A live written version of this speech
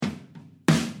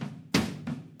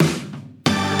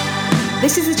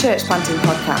This is the Church Planting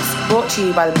Podcast, brought to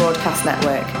you by the Broadcast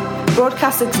Network.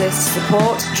 Broadcast exists to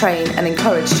support, train and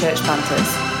encourage church planters.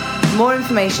 For more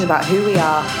information about who we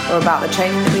are or about the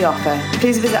training that we offer,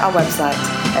 please visit our website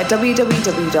at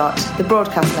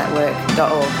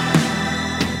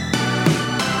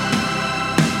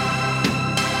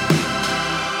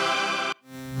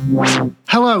www.thebroadcastnetwork.org.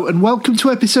 Hello and welcome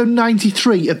to episode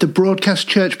 93 of the Broadcast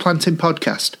Church Planting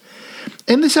Podcast.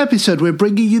 In this episode, we're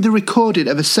bringing you the recording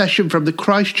of a session from the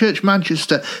Christchurch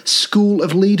Manchester School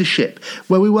of Leadership,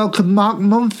 where we welcome Mark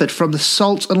Munford from the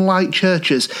Salt and Light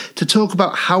Churches to talk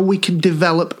about how we can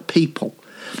develop people.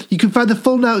 You can find the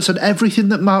full notes on everything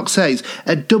that Mark says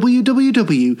at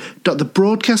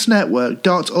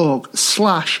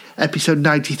www.thebroadcastnetwork.org/episode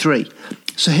 93.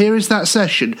 So here is that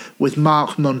session with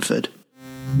Mark Munford.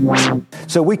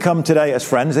 So we come today as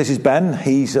friends. This is Ben.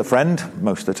 He's a friend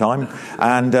most of the time.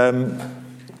 And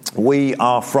we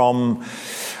are from,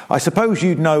 I suppose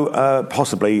you'd know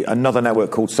possibly another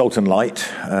network called Salt and Light.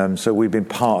 So we've been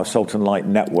part of Salt and Light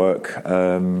Network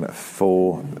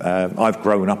I've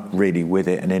grown up really with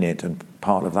it and in it, and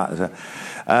part of that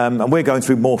and we're going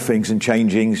through morphings and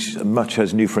changings, much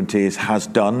as New Frontiers has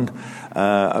done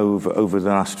over the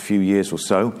last few years or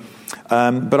so.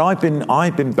 But I've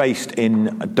been based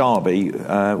in Derby,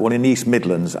 in the East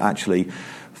Midlands actually,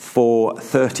 for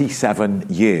 37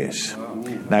 years.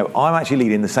 Now I'm actually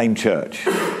leading the same church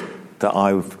that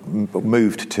I've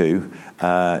moved to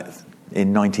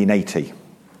in 1980,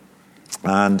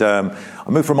 and I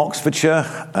moved from Oxfordshire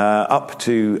up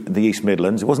to the East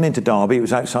Midlands. It wasn't into Derby; it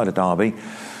was outside of Derby,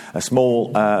 a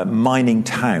small mining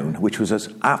town, which was as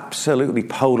absolutely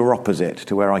polar opposite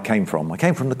to where I came from. I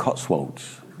came from the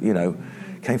Cotswolds.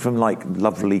 Came from like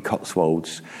lovely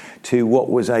Cotswolds to what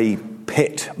was a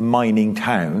pit mining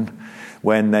town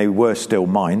when they were still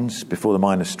mines before the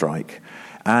miners' strike.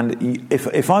 And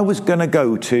if I was going to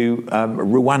go to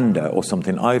Rwanda or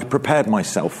something, I had prepared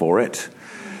myself for it.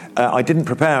 I didn't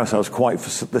prepare ourselves quite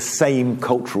for the same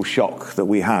cultural shock that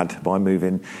we had by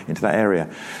moving into that area.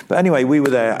 But anyway, we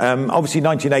were there. Obviously,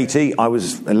 1980, I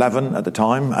was 11 at the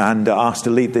time and asked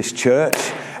to lead this church.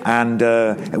 And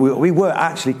we were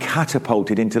actually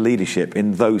catapulted into leadership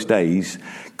in those days,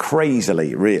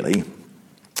 crazily, really.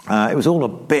 It was all a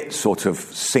bit sort of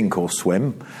sink or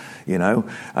swim, and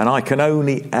I can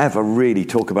only ever really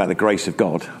talk about the grace of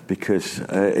God, because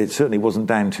it certainly wasn't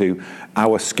down to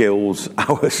our skills,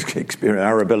 our experience,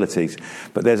 our abilities,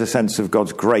 but there's a sense of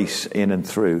God's grace in and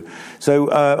through. So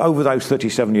over those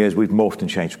 37 years, we've morphed and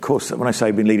changed. Of course, when I say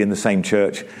I've been leading the same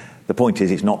church, the point is,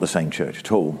 it's not the same church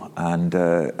at all. And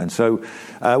so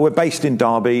we're based in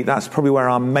Derby. That's probably where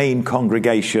our main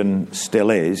congregation still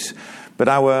is. But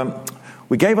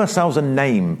we gave ourselves a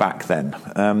name back then.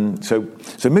 So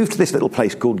moved to this little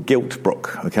place called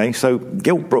Giltbrook. Okay, so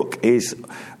Giltbrook is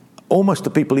almost the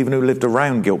people even who lived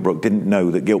around Giltbrook didn't know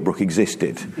that Giltbrook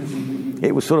existed.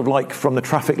 It was sort of like from the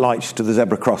traffic lights to the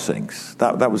zebra crossings.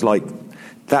 That was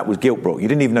Giltbrook. You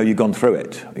didn't even know you'd gone through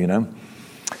it.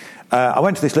 I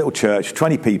went to this little church,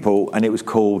 20 people, and it was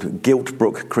called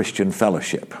Giltbrook Christian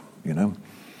Fellowship,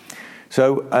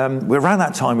 So around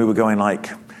that time we were going like,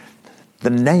 the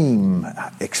name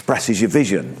expresses your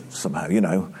vision somehow,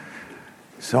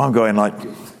 So I'm going like...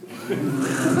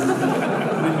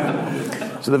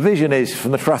 So the vision is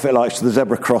from the traffic lights to the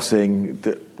zebra crossing,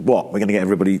 we're going to get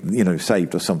everybody,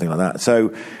 saved or something like that.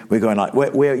 So we're going like,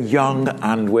 we're young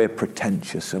and we're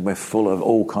pretentious and we're full of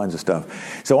all kinds of stuff.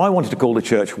 So I wanted to call the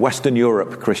church Western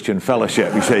Europe Christian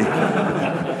Fellowship, you see,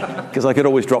 because I could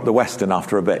always drop the Western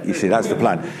after a bit, you see, that's the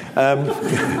plan.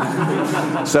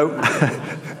 So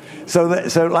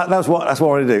that's what I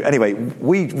wanted to do. Anyway,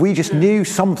 we just knew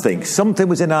something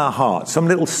was in our heart, some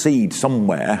little seed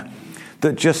somewhere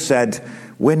that just said,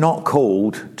 we're not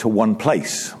called to one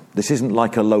place. This isn't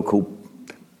like a local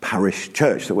parish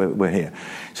church that we're here.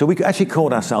 So we actually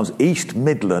called ourselves East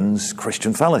Midlands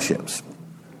Christian Fellowships,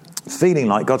 feeling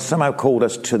like God somehow called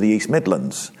us to the East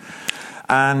Midlands.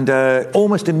 And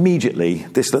almost immediately,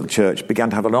 this little church began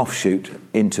to have an offshoot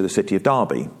into the city of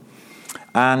Derby.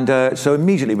 And so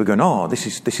immediately we're going,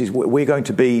 we're going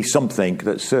to be something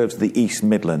that serves the East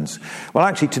Midlands. Well,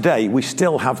 actually today we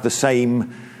still have the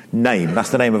same name.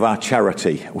 That's the name of our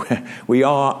charity. We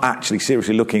are actually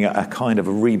seriously looking at a kind of a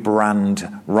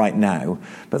rebrand right now.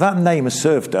 But that name has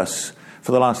served us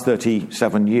for the last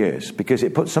 37 years because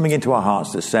it put something into our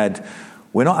hearts that said,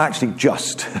 we're not actually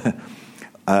just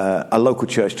a local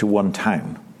church to one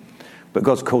town. But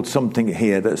God's called something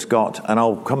here that's got, and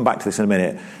I'll come back to this in a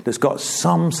minute, that's got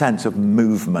some sense of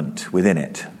movement within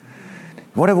it.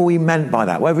 Whatever we meant by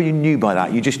that, whatever you knew by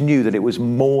that, you just knew that it was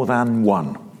more than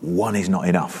one. One is not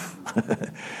enough.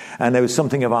 And there was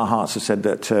something of our hearts that said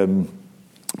that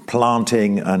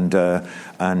planting and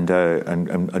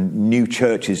new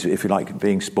churches, if you like,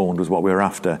 being spawned was what we were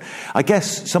after. I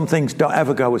guess some things don't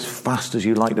ever go as fast as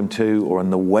you like them to, or in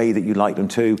the way that you like them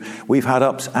to. We've had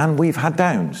ups and we've had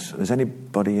downs. Has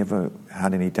anybody ever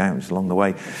had any downs along the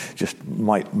way? Just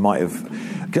might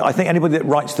have. I think anybody that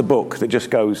writes the book that just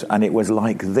goes, and it was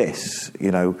like this,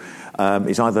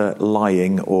 is either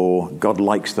lying or God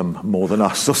likes them more than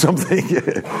us or something.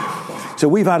 So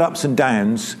we've had ups and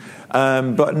downs.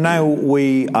 But now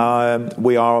we are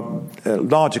a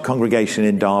larger congregation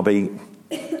in Derby,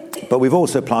 but we've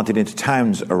also planted into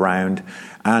towns around,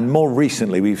 and more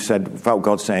recently we've felt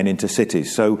God saying into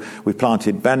cities. So we've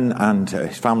planted. Ben and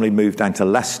his family moved down to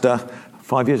Leicester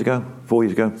 5 years ago, 4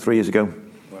 years ago, 3 years ago.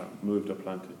 Well, moved or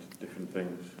planted, different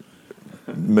things.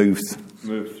 Moved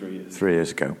 3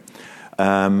 years ago.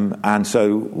 And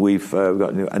so we've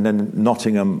got, and then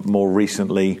Nottingham more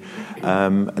recently,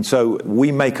 and so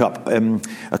we make up a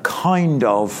kind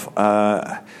of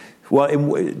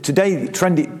today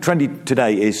trendy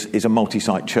today is a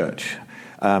multi-site church,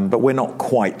 but we're not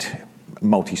quite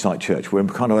multi-site church. We're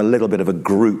kind of a little bit of a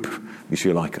group, if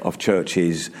you like, of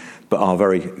churches, but are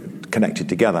very connected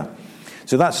together.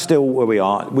 So that's still where we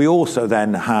are. We also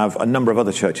then have a number of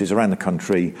other churches around the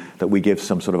country that we give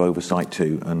some sort of oversight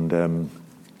to and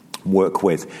work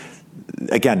with.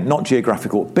 Again, not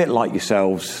geographical, a bit like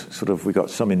yourselves. Sort of, we've got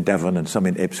some in Devon and some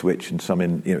in Ipswich and some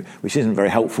in, which isn't very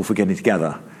helpful for getting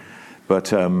together,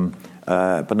 but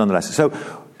nonetheless. So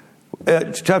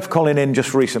to have Colin in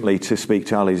just recently to speak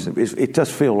to Ali, it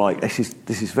does feel like this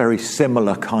is very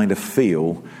similar kind of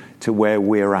feel to where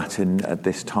we're at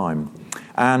this time.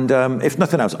 And if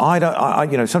nothing else,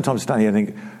 I sometimes stand here and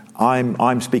think,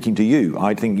 I'm speaking to you.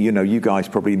 I think, you guys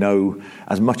probably know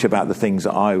as much about the things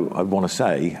that I want to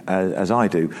say as I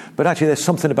do. But actually there's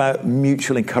something about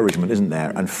mutual encouragement, isn't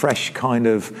there? And fresh kind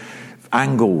of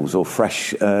angles or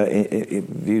fresh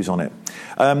views on it.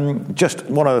 Just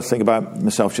one other thing about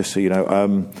myself, just so you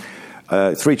know.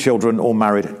 3 children, all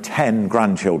married, 10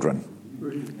 grandchildren.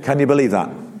 Can you believe that?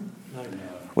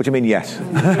 What do you mean, yes?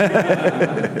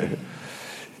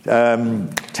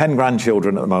 10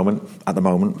 grandchildren at the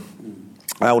moment.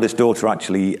 My eldest daughter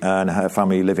actually and her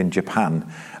family live in Japan,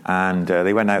 and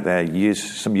they went out there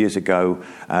some years ago.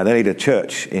 They lead a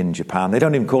church in Japan. They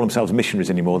don't even call themselves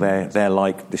missionaries anymore. They're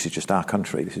like, this is just our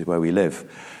country. This is where we live,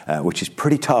 which is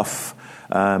pretty tough,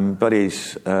 but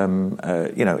is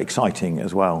exciting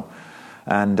as well.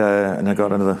 And I've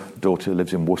got another daughter who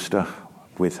lives in Worcester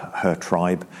with her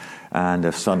tribe, and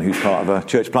a son who's part of a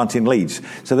church plant in Leeds.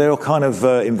 So they're all kind of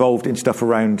involved in stuff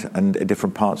around and in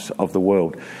different parts of the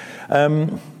world.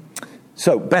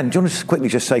 So, Ben, do you want to quickly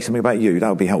just say something about you? That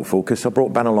would be helpful, because I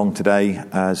brought Ben along today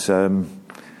as a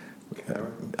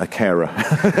carer.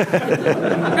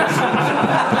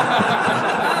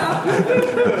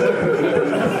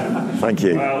 Thank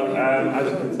you. Well,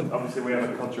 obviously we have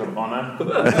a culture of honour.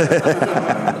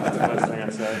 That's the first thing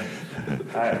I'd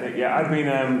say. I've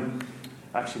been...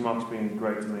 Actually, Mark's been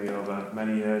great to me over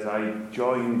many years. I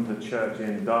joined the church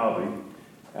in Derby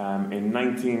in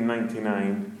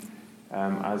 1999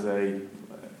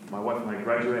 my wife and I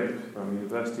graduated from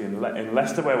university in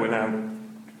Leicester, where we're now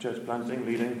church planting,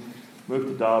 leading, moved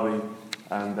to Derby,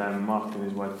 and then Mark and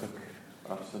his wife took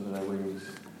us under their wings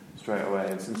straight away.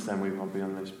 And since then, we've been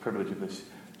on this privilege of this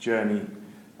journey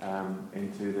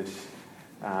into this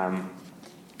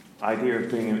idea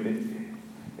of being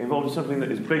involved in something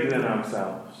that is bigger than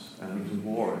ourselves and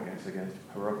war against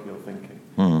parochial thinking,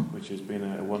 which has been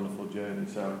a wonderful journey.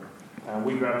 So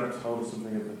we grabbed hold of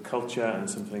something of the culture and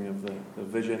something of the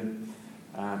vision,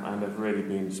 and have really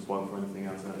been spoiled for anything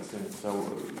else ever since.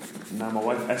 So now my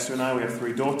wife Esther and I, we have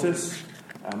 3 daughters,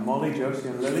 Molly, Josie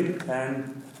and Lily,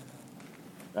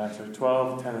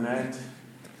 12, 10 and 8.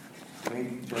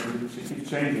 It keeps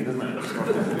changing, doesn't it?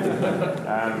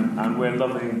 And we're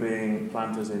loving being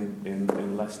planters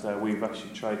in Leicester. We've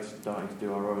actually starting to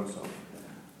do our own sort of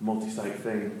multi-site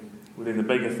thing within the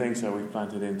bigger thing. So we've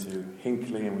planted into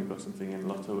Hinckley, and we've got something in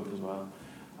Lutterworth as well.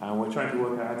 And we're trying to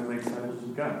work out how to make disciples as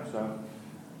we go. So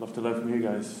I'd love to learn from you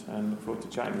guys, and look forward to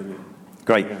chatting with you.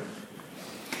 Great. Yeah.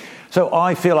 So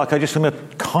I feel like I just want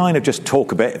to kind of just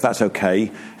talk a bit, if that's okay.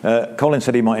 Colin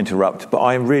said he might interrupt, but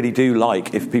I really do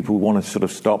like if people want to sort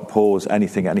of stop, pause,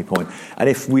 anything at any point. And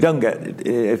if we don't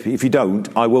if you don't,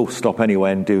 I will stop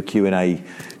anyway and do a Q&A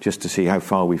just to see how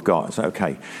far we've got. Is that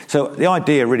okay? So the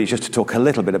idea really is just to talk a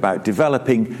little bit about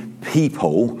developing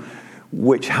people,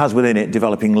 which has within it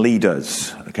developing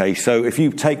leaders. Okay, so if you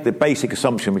take the basic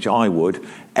assumption, which I would,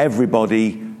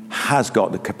 everybody has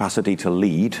got the capacity to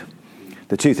lead.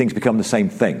 The two things become the same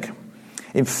thing.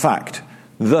 In fact,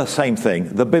 the same thing,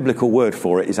 the biblical word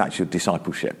for it is actually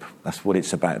discipleship. That's what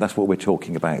it's about. That's what we're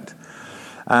talking about.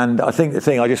 And I think the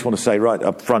thing I just want to say right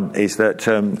up front is that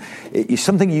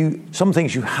some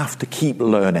things you have to keep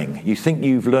learning. You think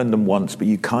you've learned them once, but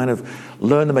you kind of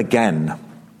learn them again.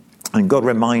 And God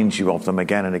reminds you of them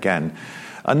again and again.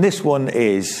 And this one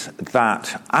is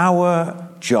that our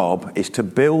job is to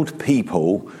build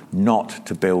people, not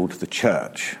to build the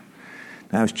church.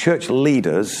 Now, as church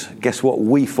leaders, guess what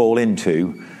we fall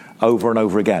into over and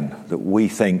over again? That we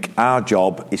think our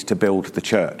job is to build the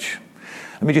church.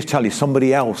 Let me just tell you,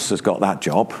 somebody else has got that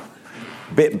job,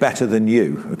 a bit better than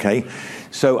you, okay?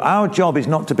 So our job is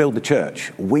not to build the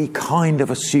church. We kind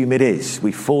of assume it is.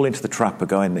 We fall into the trap of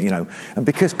going, and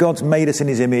because God's made us in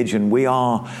his image and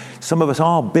some of us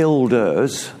are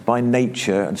builders by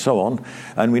nature and so on,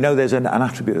 and we know there's an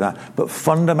attribute of that, but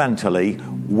fundamentally,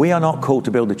 we are not called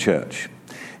to build the church.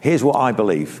 Here's what I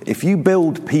believe. If you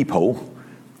build people,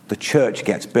 the church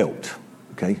gets built,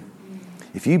 okay?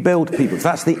 If you build people, if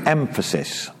that's the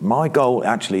emphasis, my goal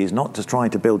actually is not to try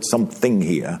to build something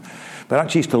here, but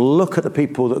actually is to look at the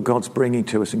people that God's bringing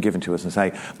to us and giving to us and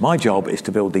say, my job is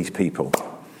to build these people.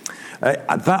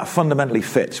 That fundamentally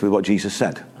fits with what Jesus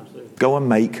said. Absolutely. Go and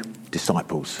make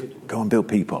disciples. Go and build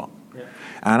people. Yeah.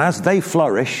 And as they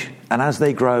flourish and as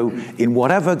they grow in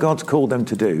whatever God's called them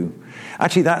to do,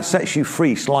 actually that sets you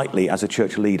free slightly as a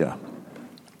church leader.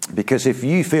 Because if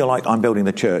you feel like I'm building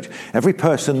the church, every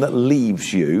person that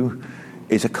leaves you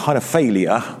is a kind of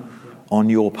failure on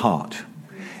your part.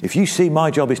 If you see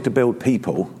my job is to build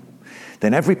people,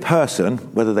 then every person,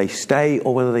 whether they stay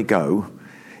or whether they go,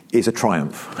 is a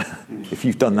triumph. If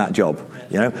you've done that job,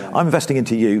 I'm investing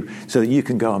into you so that you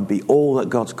can go and be all that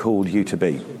God's called you to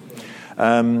be.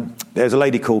 There's a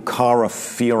lady called Cara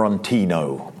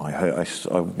Fiorentino.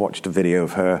 I watched a video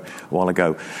of her a while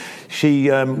ago.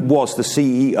 She was the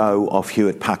CEO of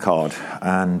Hewlett Packard,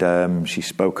 and she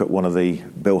spoke at one of the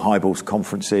Bill Hybels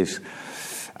conferences.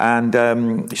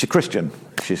 And she's a Christian,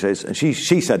 she says. And she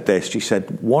said this. She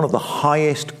said, one of the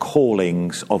highest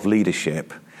callings of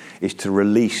leadership is to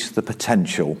release the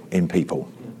potential in people.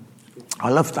 I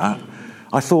love that.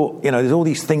 I thought, there's all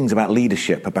these things about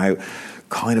leadership, about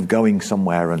kind of going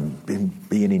somewhere and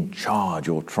being in charge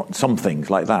or some things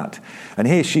like that. And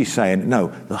here she's saying, no,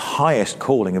 the highest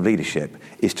calling of leadership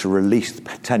is to release the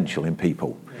potential in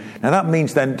people. Now that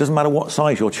means then it doesn't matter what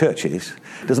size your church is,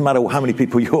 it doesn't matter how many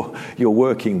people you're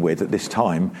working with at this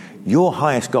time, your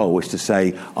highest goal is to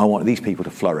say, I want these people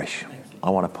to flourish. I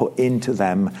want to put into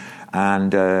them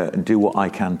and do what I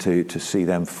can to see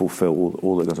them fulfill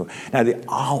all that goes on. Now the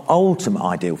ultimate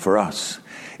ideal for us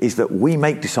is that we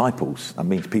make disciples. That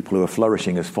means people who are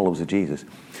flourishing as followers of Jesus.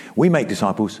 We make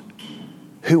disciples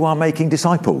who are making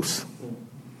disciples.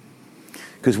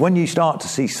 Because when you start to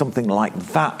see something like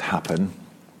that happen,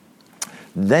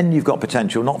 then you've got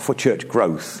potential not for church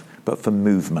growth, but for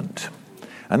movement.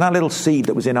 And that little seed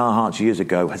that was in our hearts years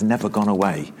ago has never gone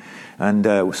away.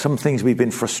 And some things we've been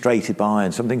frustrated by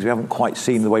and some things we haven't quite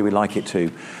seen the way we like it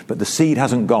to. But the seed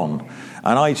hasn't gone.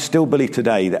 And I still believe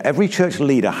today that every church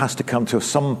leader has to come to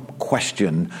some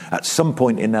question at some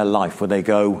point in their life where they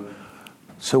go,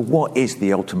 so what is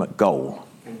the ultimate goal?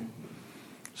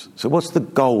 So what's the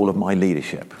goal of my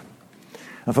leadership?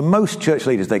 And for most church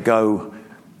leaders, they go,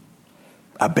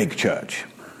 a big church,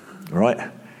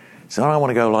 right? So I want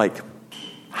to go like,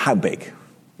 how big?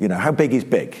 How big is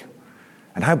big?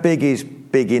 And how big is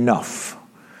big enough?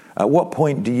 At what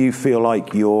point do you feel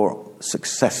like you're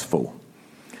successful?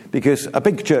 Because a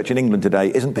big church in England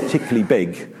today isn't particularly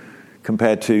big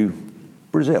compared to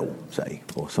Brazil, say,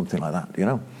 or something like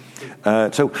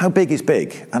that, So how big is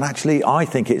big? And actually, I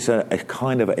think it's a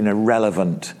kind of an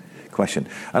irrelevant question.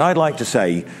 And I'd like to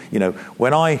say,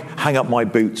 when I hang up my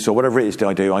boots or whatever it is that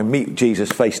I do, I meet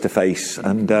Jesus face to face,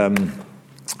 and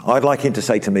I'd like him to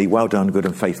say to me, well done, good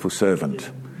and faithful servant.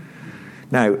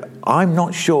 Now, I'm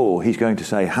not sure he's going to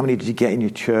say, how many did you get in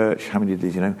your church? How many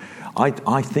did you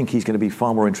I think he's going to be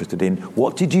far more interested in,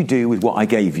 what did you do with what I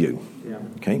gave you? Yeah.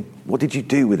 Okay? What did you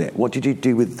do with it? What did you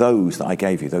do with those that I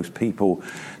gave you, those people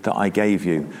that I gave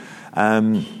you?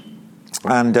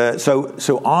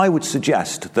 So I would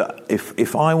suggest that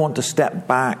if I want to step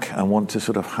back and want to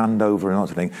sort of hand over and that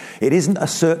sort of thing, it isn't a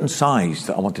certain size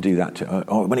that I want to do that to.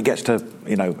 Or when it gets to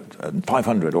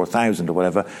 500 or 1,000 or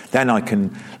whatever, then I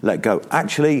can let go.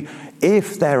 Actually,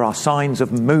 if there are signs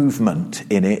of movement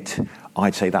in it,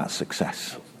 I'd say that's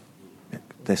success.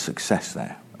 There's success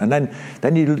there. And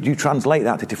then you translate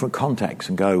that to different contexts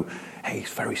and go, hey,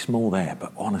 it's very small there,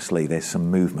 but honestly, there's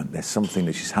some movement. There's something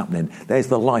that is happening. There's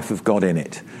the life of God in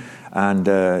it. And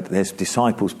there's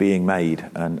disciples being made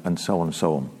and so on and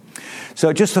so on.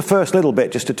 So just the first little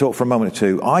bit, just to talk for a moment or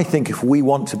two, I think if we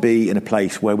want to be in a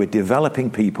place where we're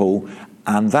developing people,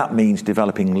 and that means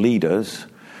developing leaders,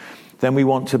 then we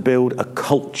want to build a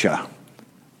culture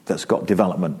that's got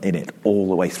development in it all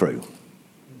the way through.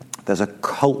 There's a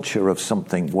culture of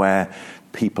something where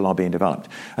people are being developed.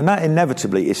 And that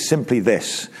inevitably is simply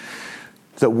this,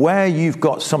 that where you've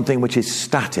got something which is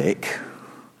static,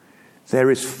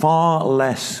 there is far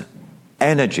less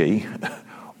energy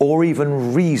or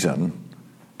even reason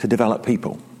to develop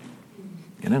people.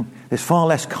 You know, there's far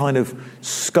less kind of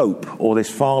scope, or there's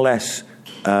far less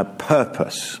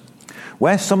purpose.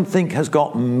 Where something has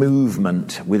got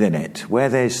movement within it, where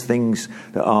there's things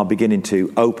that are beginning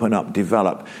to open up,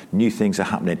 develop, new things are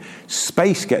happening,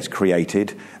 space gets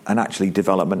created, and actually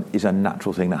development is a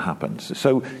natural thing that happens.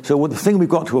 So the thing we've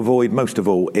got to avoid most of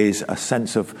all is a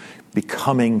sense of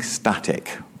becoming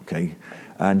static, okay?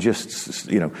 And just,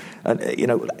 do you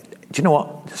know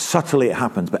what? Subtly it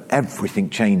happens, but everything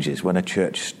changes when a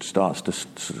church starts to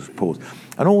sort of pause.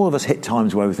 And all of us hit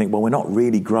times where we think, well, we're not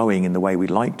really growing in the way we'd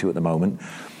like to at the moment.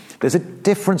 There's a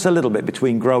difference a little bit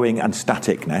between growing and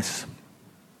staticness,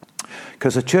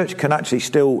 because a church can actually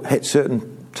still hit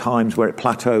certain times where it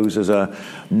plateaus as a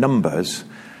numbers,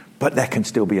 but there can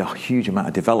still be a huge amount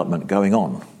of development going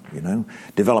on. You know,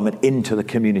 development into the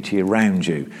community around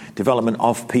you, development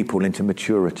of people into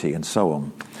maturity and so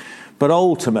on. But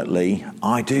ultimately,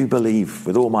 I do believe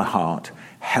with all my heart,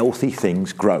 healthy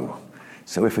things grow.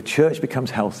 So if a church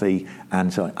becomes healthy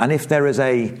and so on, and if there is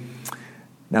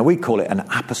now we call it an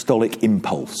apostolic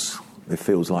impulse. It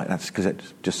feels like that's because it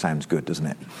just sounds good, doesn't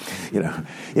it? You know,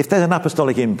 if there's an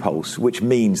apostolic impulse, which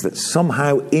means that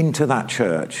somehow into that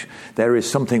church there is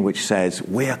something which says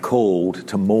we are called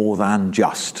to more than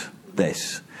just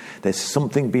this. There's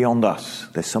something beyond us.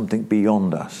 There's something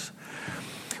beyond us.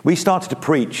 We started to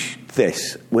preach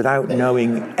this without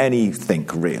knowing anything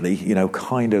really,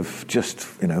 kind of just,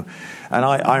 And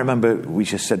I remember we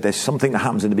just said there's something that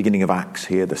happens in the beginning of Acts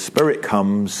here. The Spirit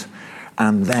comes,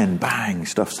 and then bang,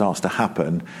 stuff starts to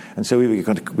happen. And so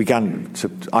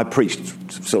I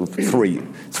preached sort of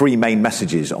three main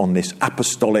messages on this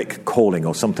apostolic calling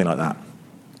or something like that.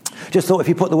 Just thought if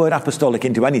you put the word apostolic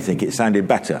into anything, it sounded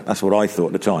better. That's what I thought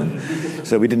at the time.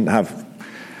 So we didn't have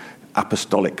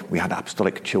apostolic. We had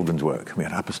apostolic children's work. We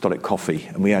had apostolic coffee.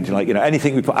 And we had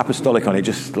anything we put apostolic on, it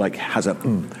just has a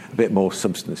bit more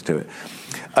substance to it.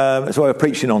 So I was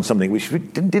preaching on something which we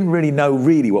didn't really know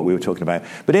really what we were talking about.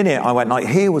 But in it, I went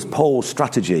here was Paul's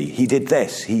strategy. He did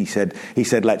this. He said,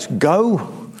 let's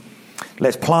go,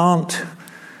 let's plant,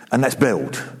 and let's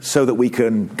build, so that we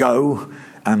can go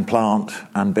and plant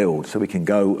and build. So we can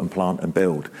go and plant and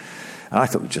build. And I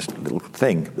thought it was just a little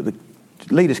thing. But the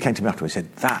leaders came to me afterwards and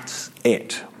said, that's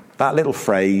it. That little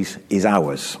phrase is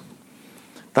ours.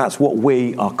 That's what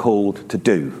we are called to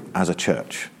do as a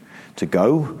church. To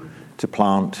go, to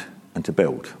plant, and to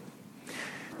build.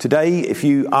 Today, if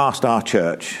you asked our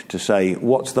church to say,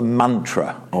 what's the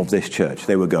mantra of this church?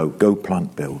 They would go,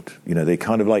 plant, build. They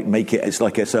kind of make it, it's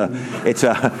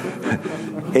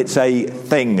a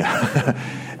thing.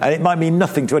 And it might mean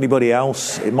nothing to anybody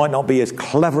else. It might not be as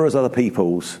clever as other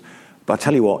people's. But I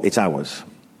tell you what, it's ours.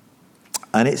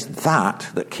 And it's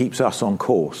that keeps us on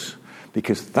course,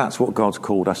 because that's what God's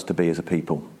called us to be as a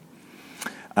people.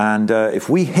 And if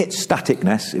we hit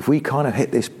staticness, if we kind of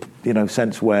hit this,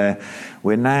 sense where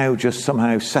we're now just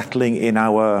somehow settling in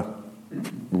our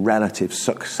relative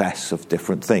success of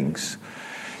different things,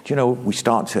 we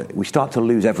start to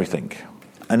lose everything.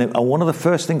 And one of the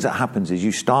first things that happens is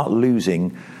you start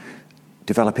losing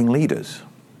developing leaders.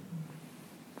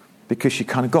 Because you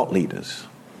kind of got leaders,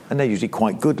 and they're usually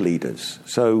quite good leaders.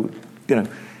 So,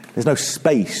 there's no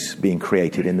space being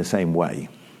created in the same way.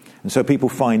 And so people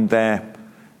find their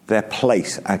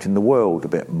place out in the world a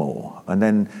bit more. And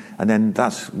then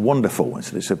that's wonderful. And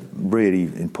so it's a really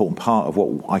important part of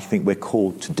what I think we're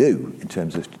called to do in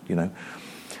terms of,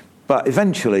 But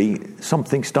eventually,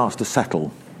 something starts to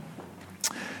settle.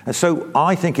 And so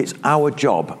I think it's our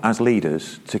job as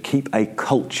leaders to keep a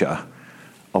culture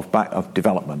of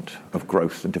development, of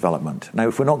growth and development. Now,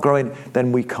 if we're not growing,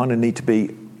 then we kind of need to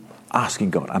be asking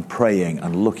God and praying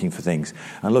and looking for things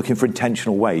and looking for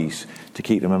intentional ways to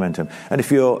keep the momentum. And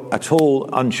if you're at all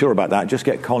unsure about that, just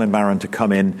get Colin Barron to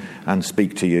come in and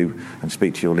speak to you and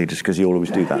speak to your leaders, because he'll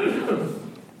always do that.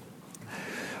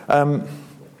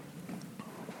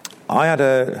 I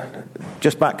had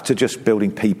just back to just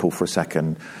building people for a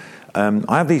second.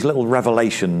 I have these little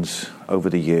revelations over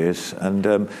the years,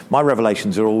 and my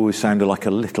revelations are always sounded like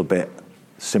a little bit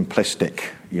simplistic,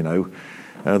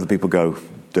 Other people go,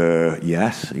 duh,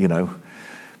 yes,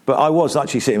 But I was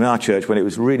actually sitting in our church when it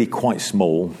was really quite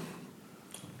small,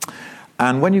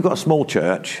 And when you've got a small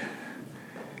church,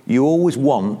 you always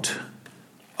want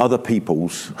other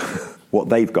people's what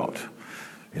they've got.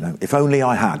 If only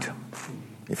I had.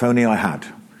 If only I had.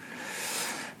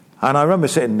 And I remember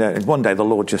sitting there, and one day the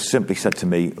Lord just simply said to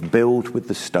me, build with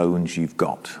the stones you've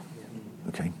got.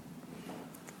 Okay?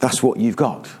 That's what you've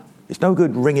got. It's no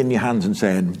good wringing your hands and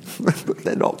saying, but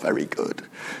they're not very good,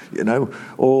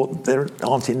 or there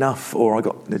aren't enough, or I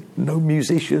got no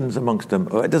musicians amongst them,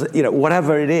 or it doesn't,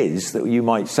 whatever it is that you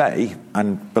might say,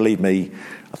 and believe me,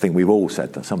 I think we've all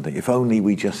said that something, if only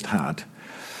we just had.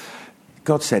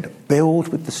 God said, build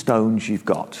with the stones you've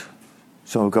got.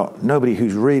 So I've got nobody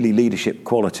who's really leadership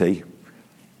quality.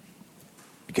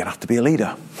 You're going to have to be a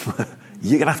leader.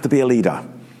 You're going to have to be a leader.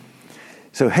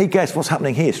 So, hey, guess what's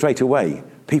happening here straight away?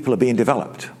 People are being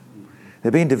developed.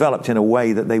 They're being developed in a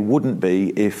way that they wouldn't be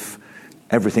if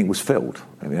everything was filled.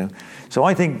 So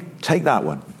I think, take that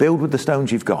one. Build with the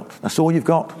stones you've got. That's all you've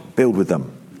got. Build with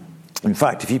them. In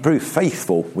fact, if you prove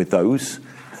faithful with those,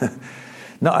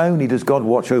 not only does God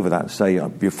watch over that and say,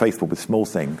 you're faithful with small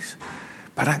things,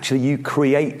 but actually you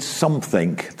create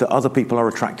something that other people are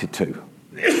attracted to.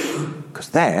 Because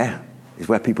there is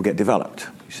where people get developed,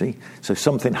 you see. So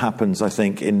something happens, I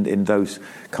think, in those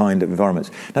kind of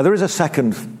environments. Now, there is a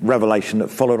second revelation that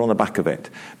followed on the back of it.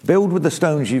 Build with the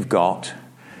stones you've got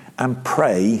and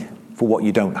pray for what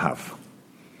you don't have.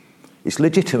 It's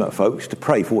legitimate, folks, to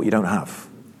pray for what you don't have.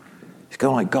 It's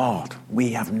going like, God,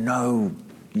 we have no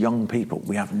young people.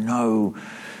 We have no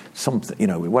something,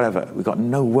 whatever. We've got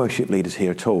no worship leaders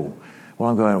here at all. Well,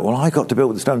 I'm going, I got to build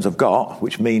with the stones I've got,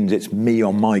 which means it's me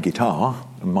on my guitar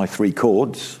and my 3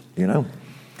 chords,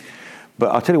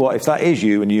 But I'll tell you what, if that is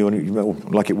you,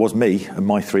 like it was me and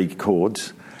my 3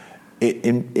 chords,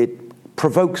 it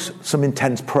provokes some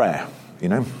intense prayer,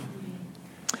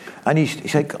 And you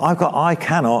say, I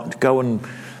cannot go and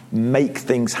make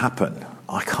things happen.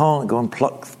 I can't go and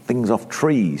pluck things off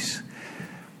trees.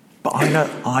 But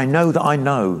I know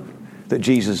that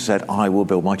Jesus said, I will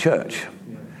build my church.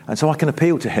 And so I can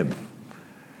appeal to him.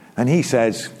 And he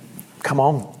says, come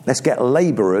on, let's get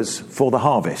labourers for the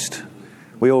harvest.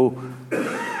 We all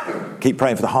keep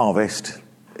praying for the harvest.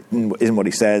 Isn't what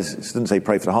he says. It doesn't say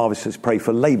pray for the harvest, it says pray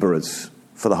for labourers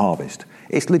for the harvest.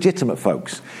 It's legitimate,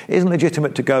 folks. It isn't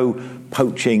legitimate to go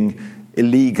poaching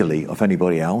illegally off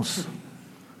anybody else.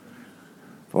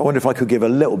 I wonder if I could give a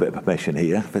little bit of permission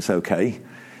here, if it's okay.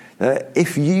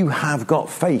 If you have got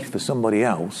faith for somebody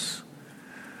else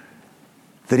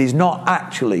that is not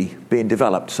actually being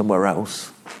developed somewhere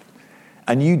else,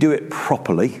 and you do it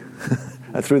properly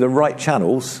and through the right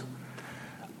channels,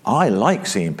 I like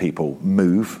seeing people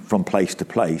move from place to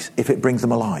place if it brings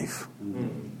them alive.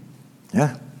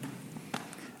 Yeah?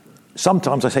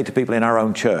 Sometimes I say to people in our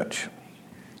own church,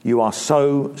 you are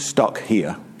so stuck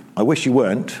here. I wish you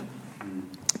weren't,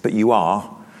 but you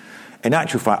are. In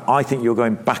actual fact, I think you're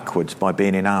going backwards by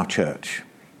being in our church.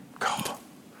 God,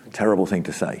 terrible thing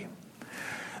to say.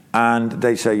 And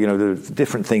they say, the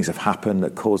different things have happened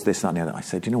that cause this, that, and the other. I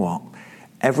said, you know what?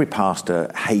 Every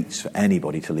pastor hates for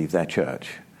anybody to leave their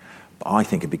church. But I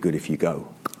think it'd be good if you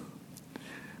go.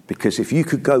 Because if you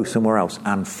could go somewhere else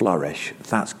and flourish,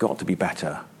 that's got to be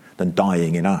better than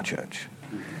dying in our church.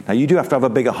 Now, you do have to have a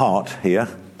bigger heart here.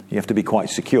 You have to be quite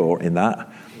secure in that.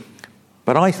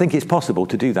 But I think it's possible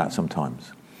to do that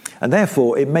sometimes. And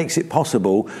therefore, it makes it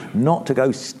possible not to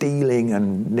go stealing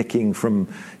and nicking from,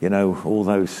 all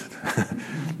those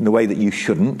in the way that you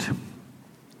shouldn't.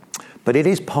 But it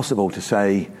is possible to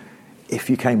say, if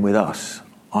you came with us,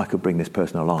 I could bring this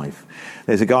person alive.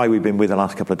 There's a guy we've been with the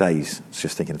last couple of days. I was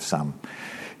just thinking of Sam.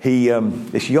 He,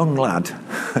 this young lad,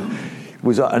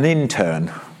 was an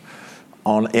intern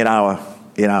in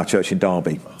our church in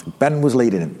Derby. Ben was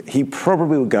leading him. He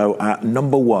probably would go at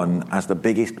number 1 as the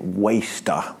biggest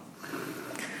waster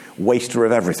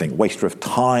of everything, waster of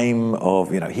time,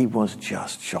 he was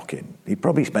just shocking. He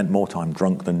probably spent more time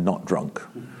drunk than not drunk.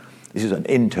 This is an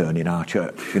intern in our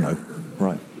church,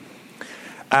 right?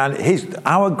 And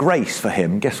our grace for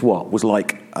him, guess what, was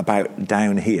like about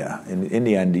down here. In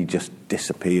the end, he just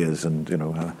disappears and,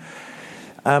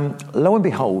 lo and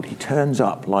behold, he turns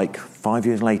up like 5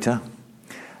 years later,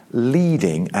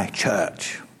 leading a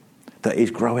church that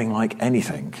is growing like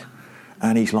anything.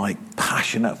 And he's like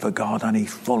passionate for God and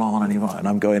he's full on and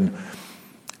I'm going,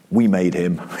 we made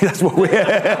him. That's what we're.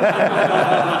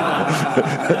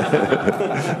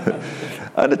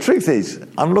 And the truth is,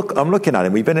 I'm looking at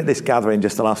him. We've been at this gathering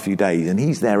just the last few days and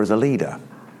he's there as a leader.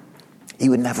 He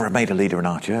would never have made a leader in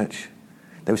our church.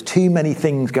 There was too many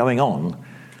things going on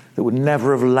that would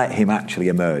never have let him actually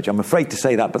emerge. I'm afraid to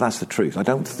say that, but that's the truth. I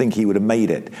don't think he would have made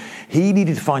it. He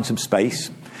needed to find some space.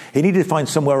 He needed to find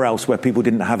somewhere else where people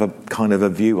didn't have a kind of a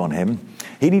view on him.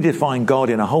 He needed to find God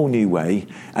in a whole new way,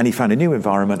 and he found a new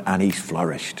environment, and he's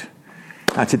flourished.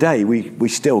 Now today, we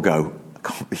still go,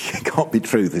 it can't be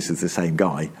true this is the same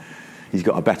guy. He's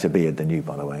got a better beard than you,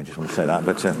 by the way, I just want to say that.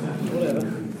 But is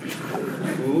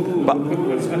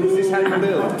this how you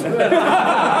build?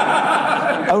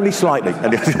 only slightly.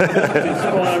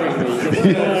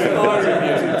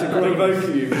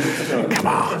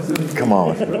 Come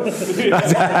on.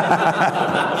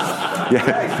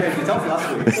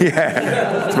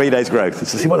 Yeah. 3 days growth.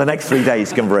 Let's see what the next 3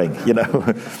 days can bring, you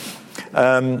know.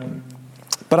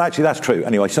 But actually that's true.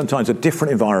 Anyway, sometimes a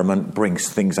different environment brings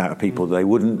things out of people that they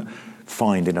wouldn't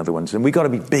find in other ones. And we've got to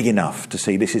be big enough to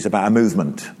see this is about a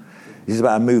movement. This is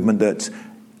about a movement that's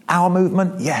our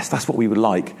movement. Yes, that's what we would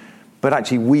like. But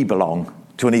actually we belong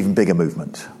to an even bigger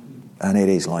movement. And it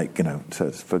is like, you know,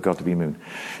 for God to be moved.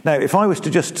 Now, if I was to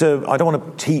just, I don't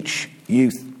want to teach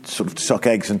you sort of suck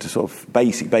eggs into sort of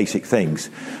basic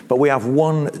things, but we have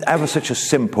one ever such a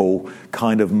simple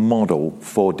kind of model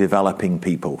for developing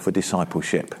people, for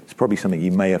discipleship. It's probably something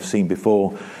you may have seen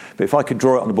before, but if I could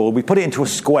draw it on the board, we put it into a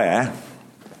square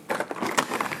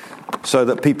so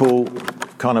that people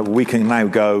we can now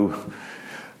go,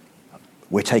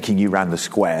 we're taking you around the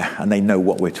square, and they know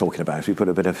what we're talking about. So we put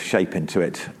a bit of shape into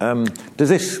it. Does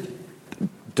this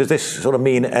sort of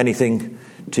mean anything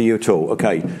to you at all?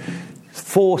 Okay,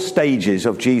 4 stages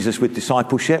of Jesus with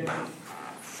discipleship.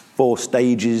 4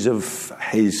 stages of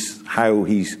how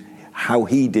he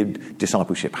did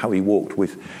discipleship, how he walked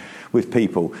with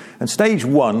people. And stage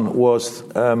 1 was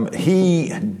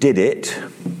he did it,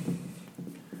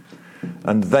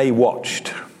 and they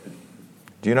watched.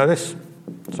 Do you know this?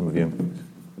 Some of you.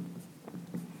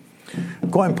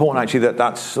 Quite important, actually,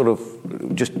 that's sort of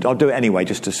I'll do it anyway,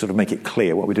 just to sort of make it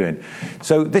clear what we're doing.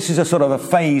 So this is a sort of a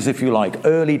phase, if you like,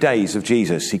 early days of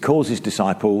Jesus. He calls his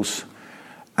disciples,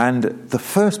 and the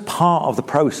first part of the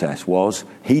process was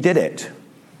he did it.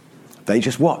 They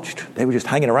just watched. They were just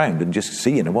hanging around and just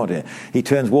seeing and what it. He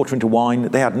turns water into wine.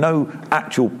 They had no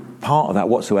actual part of that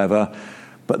whatsoever.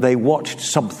 But they watched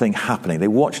something happening. They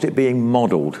watched it being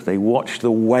modelled. They watched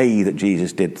the way that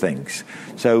Jesus did things.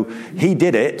 So he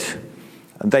did it,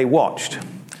 and they watched.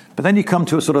 But then you come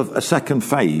to a sort of a second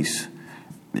phase.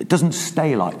 It doesn't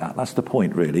stay like that. That's the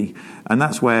point, really. And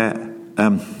that's where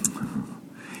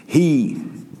he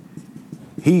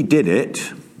did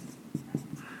it,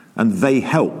 and they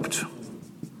helped.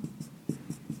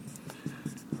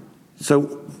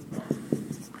 So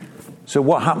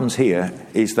what happens here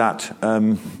is that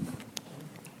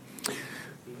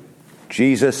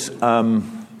Jesus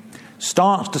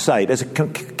starts to say, there's a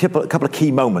couple of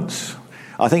key moments.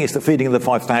 I think it's the feeding of the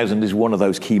 5,000 is one of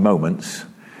those key moments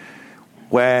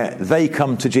where they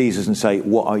come to Jesus and say,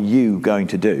 what are you going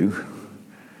to do?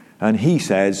 And he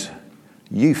says,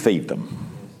 you feed them.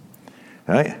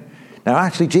 Right? Now,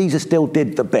 actually, Jesus still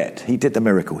did the bit. He did the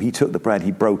miracle. He took the bread,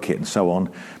 he broke it, and so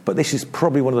on. But this is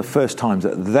probably one of the first times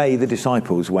that the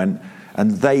disciples, went,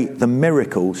 and the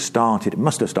miracle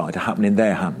must have started to happen in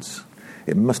their hands.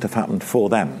 It must have happened for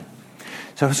them.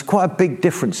 So it's quite a big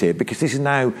difference here, because this is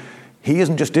now, he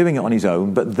isn't just doing it on his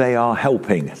own, but they are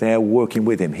helping. They are working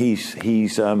with him. He's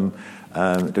doing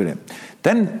it.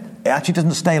 Then it actually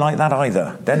doesn't stay like that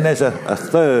either. Then there's a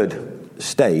third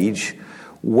stage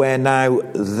where now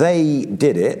they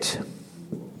did it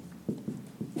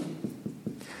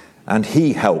and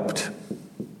he helped.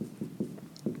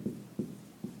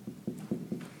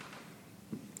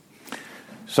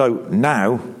 So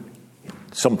now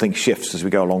something shifts as we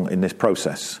go along in this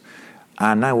process.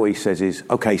 And now what he says is,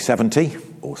 okay, 70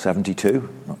 or 72,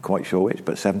 not quite sure which,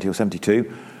 but 70 or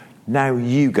 72, now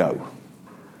you go.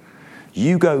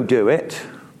 You go do it.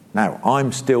 Now,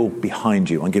 I'm still behind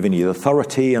you. I'm giving you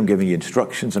authority. I'm giving you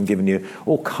instructions. I'm giving you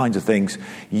all kinds of things.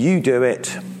 You do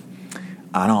it,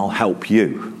 and I'll help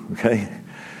you. Okay?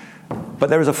 But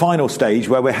there is a final stage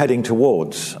where we're heading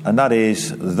towards, and that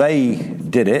is they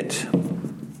did it,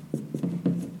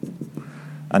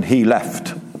 and he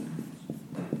left.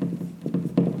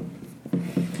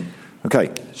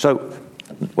 Okay, so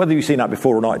whether you've seen that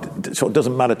before or not, it sort of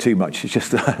doesn't matter too much. It's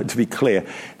just to be clear.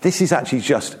 This is actually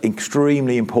just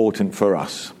extremely important for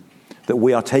us, that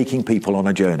we are taking people on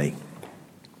a journey.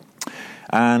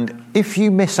 And if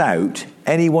you miss out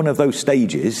any one of those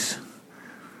stages,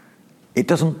 it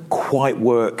doesn't quite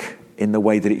work in the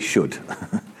way that it should.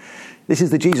 This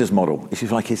is the Jesus model. This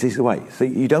is the way. So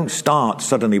you don't start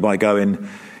suddenly by going,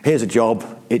 here's a job,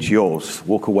 it's yours,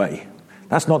 walk away.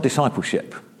 That's not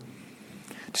discipleship.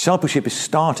 Discipleship is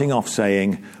starting off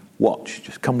saying, watch,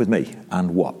 just come with me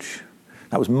and watch.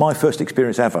 That was my first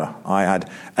experience ever. I had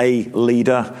a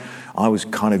leader. I was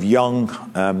kind of young.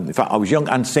 In fact, I was young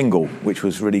and single, which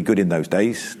was really good in those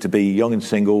days, to be young and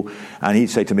single. And he'd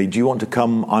say to me, do you want to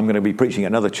come? I'm going to be preaching at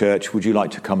another church. Would you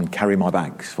like to come and carry my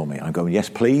bags for me? I'm going, yes,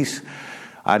 please.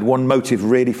 I had one motive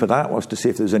really for that, was to see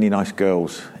if there was any nice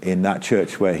girls in that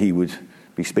church where he would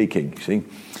be speaking, you see.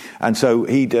 And so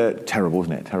he'd, terrible,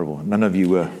 isn't it? Terrible. None of you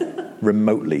were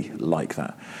remotely like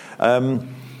that.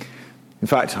 In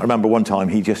fact, I remember one time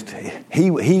he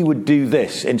would do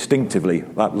this instinctively,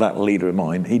 that leader of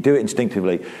mine. He'd do it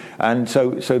instinctively. And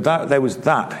so that there was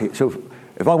that. So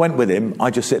if I went with him,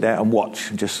 I'd just sit there and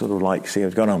watch and just sort of like see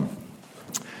what's going on.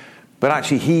 But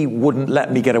actually, he wouldn't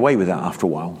let me get away with that after a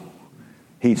while.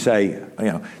 He'd say,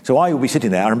 so I would be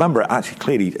sitting there. I remember it actually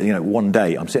clearly, one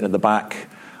day I'm sitting at the back,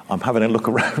 I'm having a look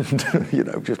around,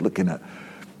 just looking at,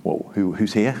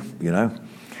 who's here,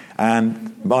 And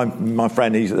my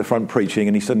friend, he's at the front preaching,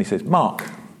 and he suddenly says, Mark,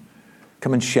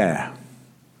 come and share.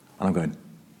 And I'm going,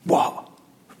 what?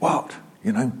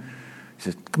 He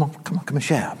says, come on, come and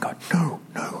share. I'm going,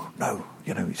 no.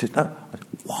 He says, no. I said,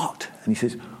 what? And he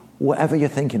says, whatever you're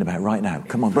thinking about right now.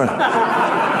 Come on, bro.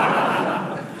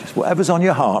 Just whatever's on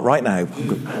your heart right now.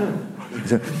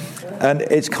 And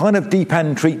it's kind of deep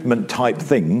end treatment type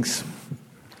things.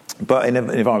 But in an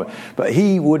environment, but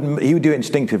he would do it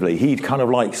instinctively. He'd kind of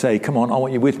like say, "Come on, I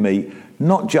want you with me,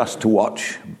 not just to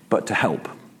watch, but to help."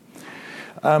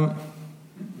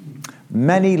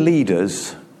 Many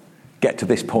leaders get to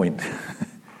this point.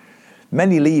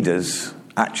 Many leaders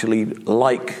actually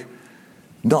like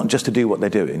not just to do what they're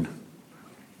doing,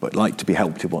 but like to be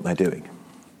helped in what they're doing.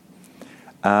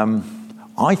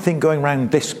 I think going around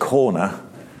this corner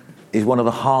is one of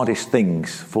the hardest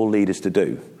things for leaders to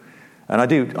do. And I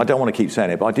don't want to keep saying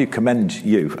it, but I do commend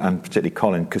you, and particularly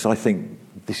Colin, because I think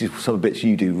this is some of the bits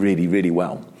you do really, really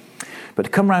well. But to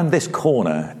come around this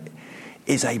corner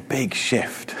is a big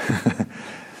shift.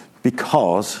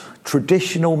 Because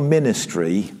traditional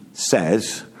ministry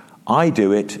says, I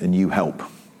do it and you help.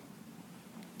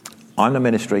 I'm the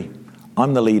ministry,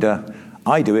 I'm the leader,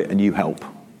 I do it and you help.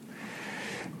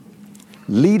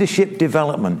 Leadership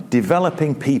development,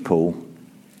 developing people,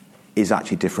 is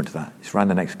actually different to that. It's around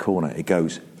the next corner. It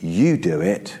goes, you do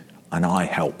it and I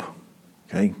help.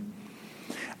 Okay?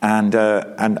 And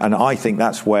I think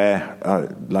that's where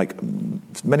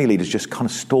many leaders just kind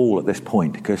of stall at this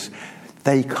point because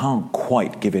they can't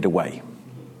quite give it away.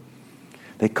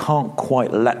 They can't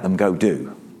quite let them go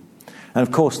do. And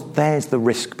of course, there's the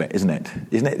risk bit, isn't it?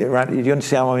 Do you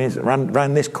understand how I mean?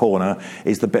 Around this corner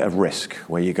is the bit of risk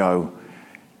where you go,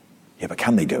 yeah, but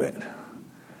can they do it?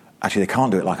 Actually, they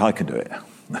can't do it like I can do it.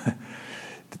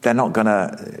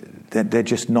 They're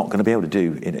just not going to be able to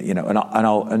do it,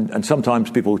 And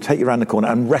sometimes people will take you around the corner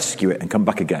and rescue it and come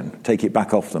back again, take it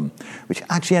back off them, which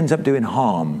actually ends up doing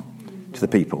harm to the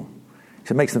people.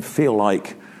 So it makes them feel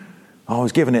like, I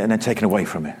was given it and then taken away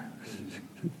from it.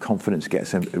 Confidence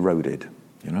gets eroded,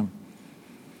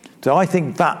 So I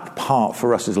think that part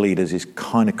for us as leaders is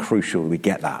kind of crucial. We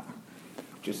get that.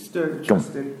 Just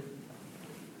interesting.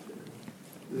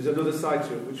 There's another side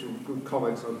to it which we'll good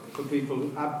comments on. For people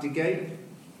who abdicate,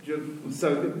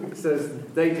 so it says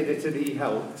they did it and he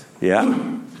helped. Yeah.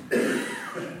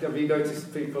 Have you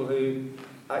noticed people who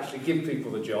actually give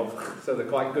people the job, so they're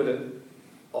quite good at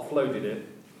offloading it?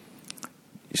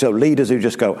 So leaders who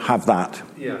just go, have that.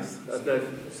 Yes. They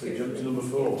jump to number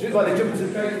 4.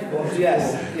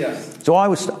 Yes. So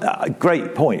a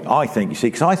great point, I think, you see,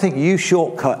 because I think you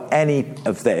shortcut any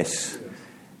of this,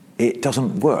 it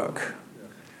doesn't work.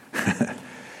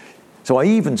 So I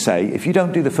even say, if you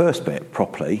don't do the first bit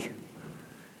properly,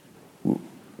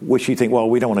 which you think, well,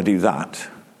 we don't want to do that.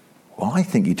 Well, I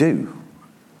think you do.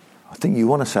 I think you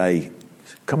want to say,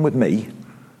 come with me, and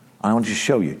I want to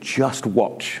show you, just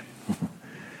watch.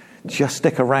 Just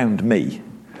stick around me.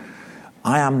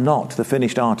 I am not the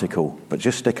finished article, but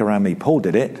just stick around me. Paul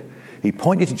did it. He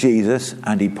pointed to Jesus,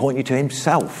 and he pointed to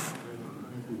himself.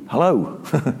 Hello.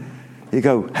 You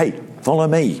go, hey, follow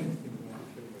me,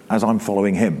 as I'm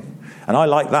following him. And I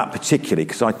like that particularly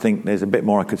because I think there's a bit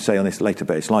more I could say on this later,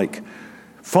 but it's like,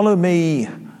 follow me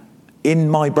in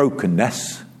my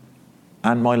brokenness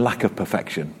and my lack of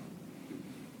perfection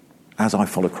as I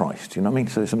follow Christ. You know what I mean?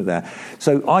 So there's something there.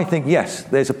 So I think, yes,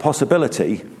 there's a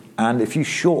possibility, and if you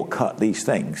shortcut these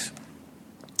things,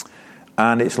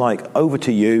 and it's like, over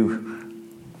to you,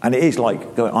 and it is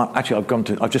like, I've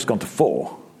just gone to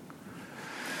 4.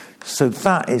 So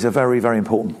that is a very, very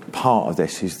important part of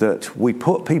this, is that we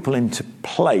put people into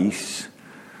place,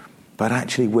 but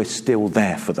actually we're still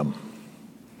there for them.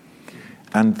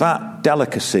 And that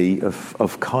delicacy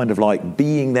of kind of like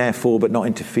being there for but not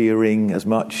interfering as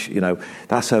much,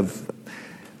 that's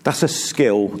a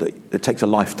skill that takes a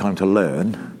lifetime to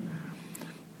learn,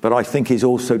 but I think is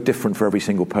also different for every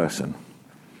single person.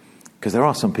 Because there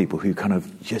are some people who kind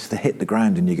of just hit the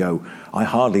ground and you go, I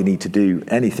hardly need to do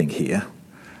anything here.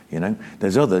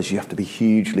 There's others you have to be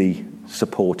hugely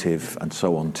supportive and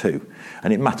so on too.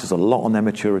 And it matters a lot on their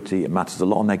maturity, it matters a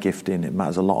lot on their gifting, it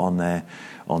matters a lot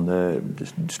on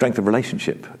the strength of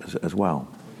relationship as well.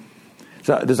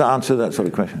 So does that answer that sort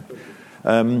of question?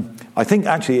 I think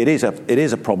actually it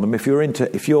is a problem if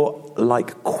you're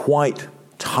like quite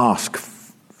task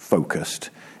focused,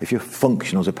 if you're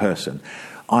functional as a person.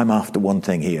 I'm after one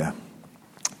thing here,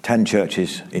 10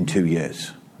 churches in 2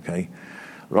 years, okay?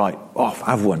 Right, off,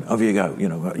 have one, over you go.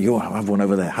 You have one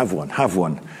over there, have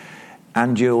one.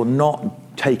 And you're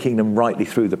not taking them rightly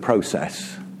through the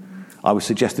process, I would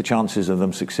suggest the chances of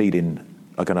them succeeding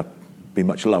are going to be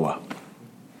much lower.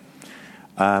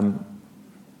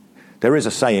 There is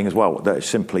a saying as well that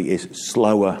simply is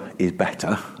slower is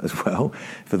better as well.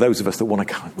 For those of us that want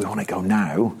to go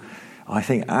now, I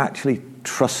think actually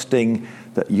trusting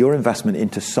that your investment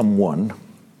into someone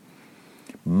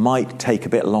might take a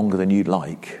bit longer than you'd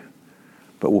like,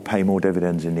 but will pay more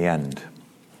dividends in the end.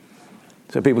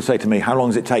 So people say to me, how long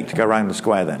does it take to go around the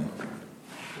square then?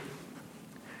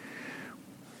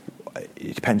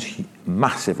 It depends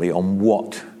massively on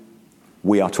what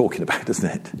we are talking about, doesn't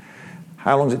it?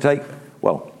 How long does it take?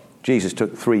 Well, Jesus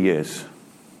took 3 years,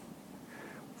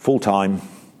 full time,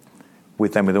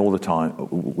 with them all the time,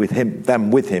 with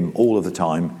him all of the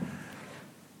time,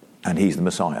 and he's the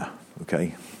Messiah.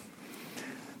 Okay.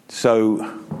 So,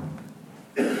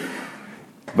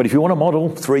 but if you want to model,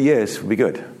 3 years would be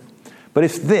good. But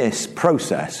if this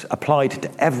process applied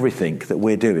to everything that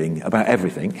we're doing about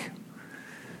everything,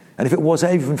 and if it was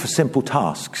even for simple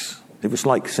tasks, it was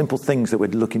like simple things that we're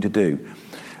looking to do.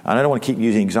 And I don't want to keep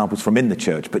using examples from in the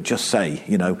church, but just say,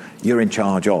 you're in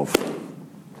charge of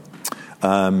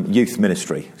youth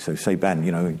ministry. So say, Ben,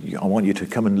 I want you to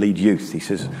come and lead youth. He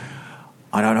says,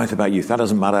 I don't know anything about youth. That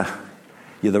doesn't matter.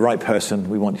 You're the right person.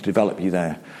 We want to develop you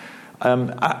there.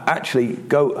 Actually,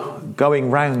 going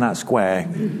round that square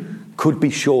could be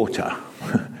shorter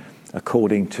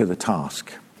according to the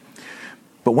task.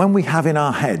 But when we have in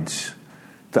our heads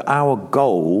that our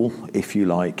goal, if you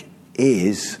like,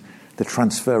 is the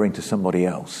transferring to somebody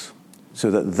else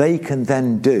so that they can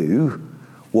then do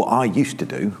what I used to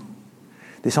do,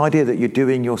 this idea that you're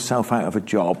doing yourself out of a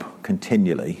job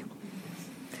continually,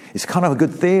 it's kind of a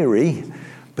good theory,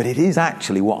 but it is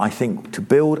actually what I think to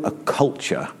build a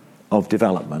culture of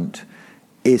development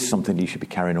is something you should be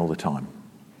carrying all the time.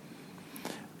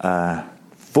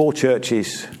 4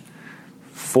 churches,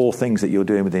 4 things that you're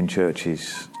doing within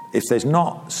churches. If there's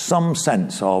not some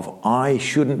sense of I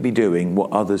shouldn't be doing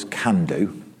what others can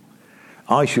do,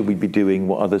 I should be doing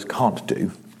what others can't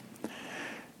do.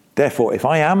 Therefore, if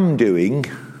I am doing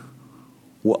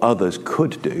what others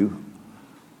could do,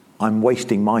 I'm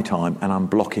wasting my time and I'm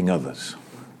blocking others.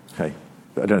 Okay,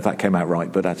 I don't know if that came out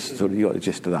right, but that's sort of, you got the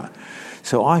gist of that.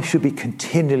 So I should be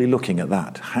continually looking at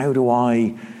that. How do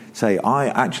I say I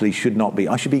actually should not be?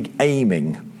 I should be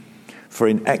aiming for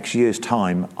in X years'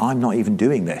 time, I'm not even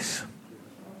doing this.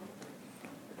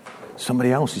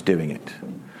 Somebody else is doing it.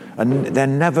 And they're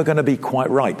never going to be quite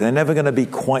right. They're never going to be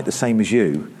quite the same as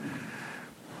you.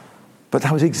 But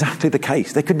that was exactly the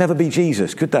case. They could never be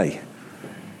Jesus, could they?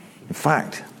 In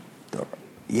fact,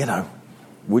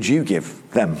 would you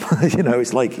give them?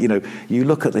 It's like, you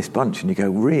look at this bunch and you go,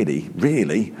 really,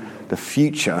 really, the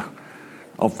future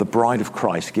of the bride of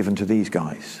Christ given to these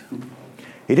guys.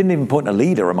 He didn't even appoint a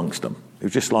leader amongst them. It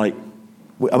was just like,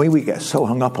 we get so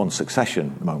hung up on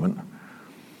succession at the moment.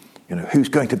 Who's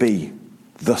going to be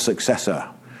the successor?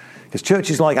 Because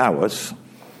churches like ours,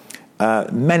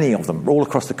 many of them, all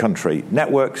across the country,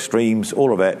 networks, streams,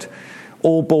 all of it,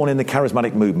 all born in the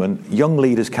charismatic movement, young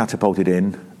leaders catapulted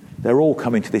in, they're all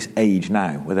coming to this age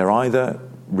now where they're either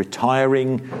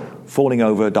retiring, falling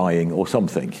over, dying, or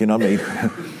something, you know what I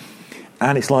mean?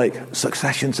 And it's like,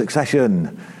 succession.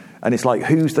 And it's like,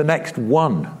 who's the next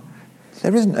one?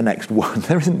 There isn't a next one.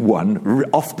 There isn't one.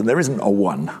 Often there isn't a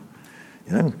one.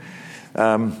 And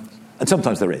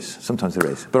sometimes there is.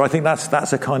 But I think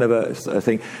that's a kind of a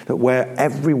thing that where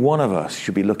every one of us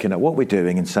should be looking at what we're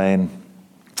doing and saying,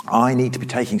 I need to be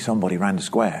taking somebody around the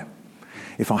square.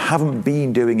 If I haven't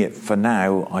been doing it for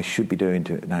now, I should be doing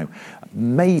it now.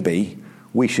 Maybe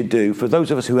we should do, for those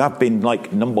of us who have been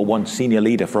like number one senior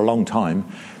leader for a long time,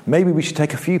 maybe we should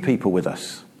take a few people with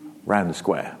us round the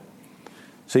square.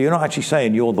 So you're not actually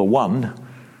saying you're the one,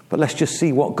 But let's just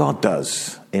see what God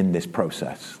does in this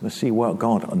process. Let's see what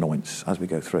God anoints as we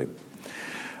go through.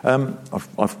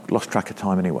 I've lost track of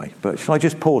time anyway, but shall I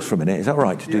just pause for a minute? Is that all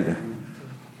right to do that?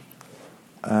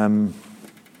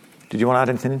 Did you want to add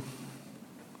anything in?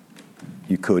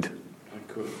 You could. I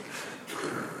could.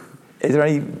 Is there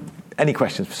any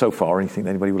questions so far, or anything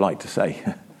that anybody would like to say?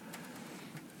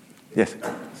 Yes?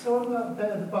 So on that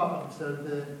bit at the bottom, so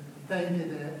the they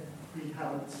did a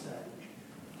pre-held stage,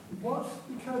 what's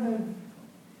the kind of,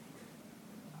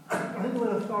 I think the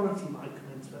word authority might come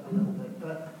into it a little bit,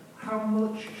 but how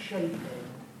much shaping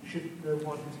should the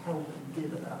one who's helping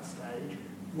give at that stage?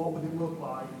 What would it look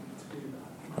like to do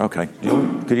that? Okay.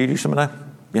 Could you do some of that?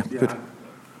 Yeah, good.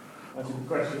 That's a good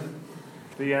question.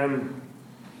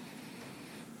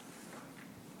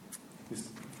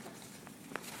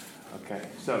 Okay,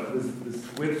 so there's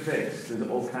with this, there's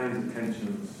all kinds of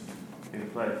tensions in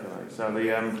play, if you like. So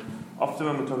often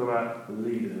when we talk about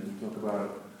leaders, we talk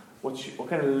about what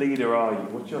kind of leader are you?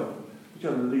 What's your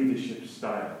leadership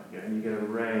style? Yeah, and you get a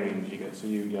range.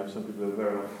 You have some people who are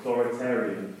very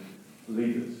authoritarian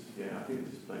leaders. Yeah, I think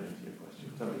this explains your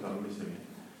question. Tell me if I'm missing it.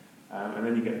 And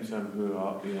then you get some who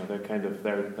are,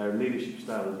 their leadership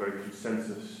style is very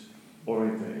consensus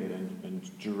orientated and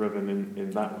driven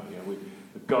in that way. Yeah,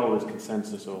 the goal is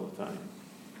consensus all the time.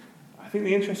 I think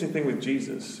the interesting thing with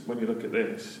Jesus, when you look at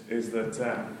this, is that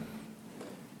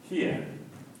here,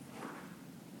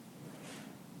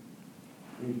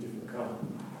 need a different colour.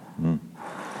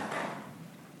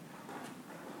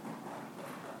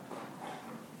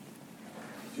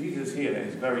 Jesus here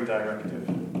is very directive.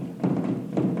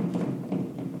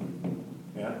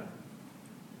 Yeah?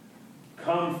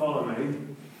 Come follow me,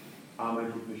 I'll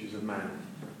make you fishers of men.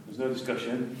 There's no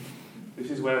discussion. This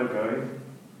is where we're going.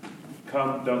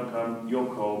 Come, don't come,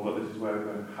 your call, but this is where we're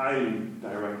going. Highly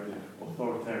directive,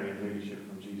 authoritarian leadership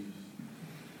from Jesus.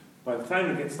 By the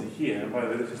time it gets to here, and by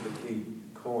the way, this is the key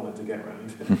corner to get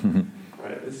around.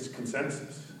 Right? This is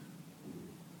consensus.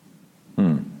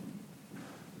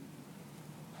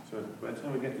 So by the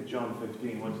time we get to John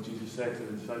 15, what did Jesus say to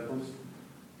the disciples?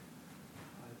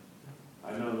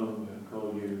 I no longer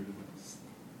call you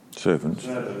servants,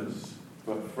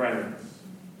 but friends.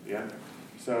 Yeah.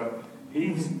 So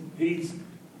he's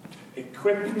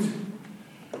equipped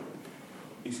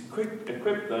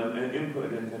them and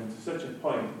inputted in them to such a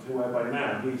point to whereby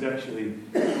now he's opening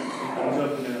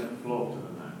up the floor to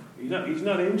them now. He's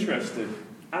not interested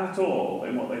at all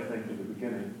in what they think at the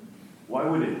beginning. Why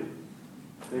would he?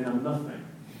 They know nothing.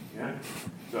 Yeah?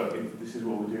 So this is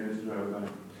what we're doing, this is where we're going.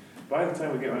 By the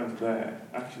time we get around to there,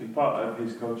 actually part of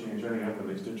his coaching and training of them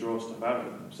is to draw stuff out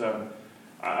of them. So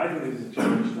I think this is a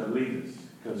challenge to leaders,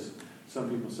 because some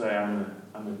people say I'm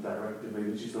a directive leader,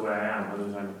 it's just the way I am,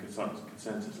 others I'm a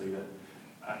consensus leader.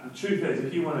 The truth is,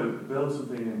 if you want to build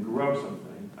something and grow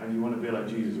something, and you want to be like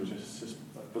Jesus, which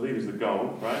I believe is the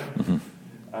goal, right?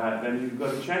 Then you've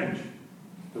got to change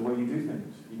the way you do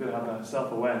things. You've got to have that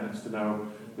self-awareness to know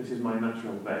this is my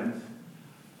natural bent,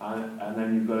 and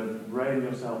then you've got to rein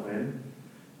yourself in.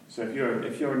 So if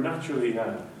you're naturally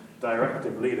a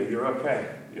directive leader, you're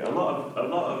okay. A lot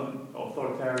of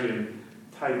authoritarian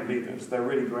type leaders, they're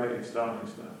really great at starting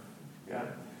stuff, yeah,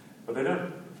 but they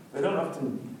don't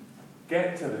often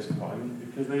get to this point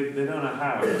because they don't know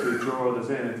how to draw others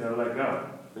in and to let go.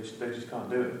 They just can't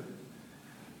do it.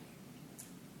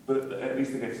 But at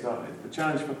least they get started. The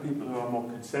challenge for people who are more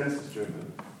consensus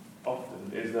driven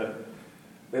often is that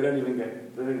they don't even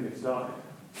get started.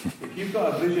 If you've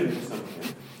got a vision for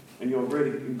something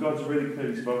and God's really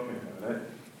clearly spoken about it,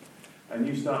 and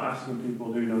you start asking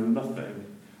people who know nothing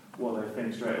what they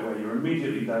think straight away, you're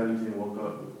immediately diluting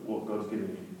what God's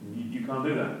giving you. You can't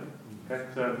do that. Okay?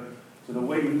 So the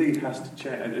way you lead has to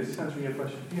change. Is this answering your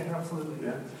question? Yeah, absolutely.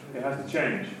 Yeah? It has to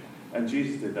change. And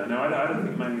Jesus did that. Now, I don't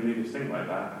think many leaders think like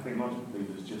that. I think most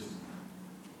leaders just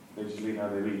lead how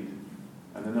they lead.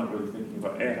 And they're not really thinking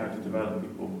about how to develop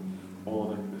people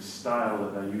or the style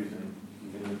that they're using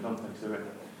in the context of it.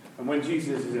 And when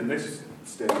Jesus is in this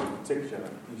stage in particular,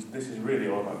 this is really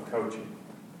all about coaching.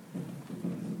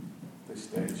 This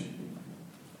stage.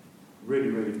 Really,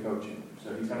 really coaching.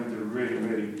 So he's having to really,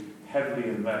 really heavily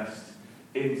invest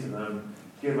into them,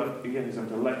 give up, he's having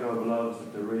to let go of loves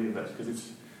to really invest.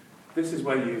 Because this is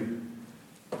where you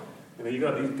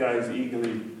got these guys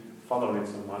eagerly following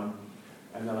someone,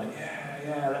 and they're like,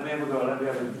 yeah, let me have a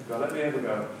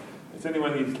go. It's only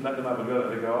when you let them have a go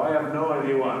that they go, I have no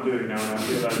idea what I'm doing now, and I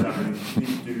realise how many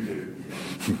things do.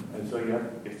 And so you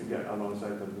have to get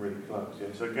alongside them really close.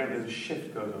 Yeah. So again, there's a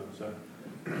shift going on. So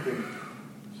I think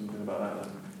something about that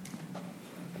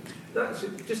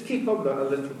then. Just keep on that a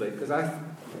little bit, because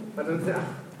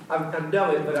I I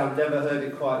know it, but I've never heard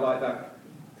it quite like that.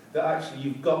 That actually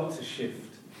you've got to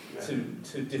shift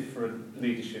to different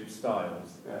leadership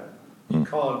styles. Yeah. You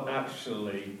can't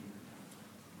actually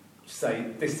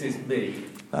say, this is me.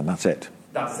 And that's it.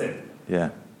 That's it.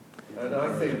 Yeah. And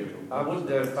I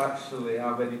wonder if actually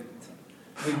how many...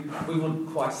 We wouldn't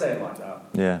quite say it like that.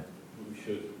 Yeah. We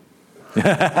should.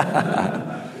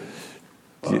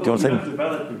 Do you want to say? You're not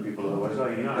developing people otherwise,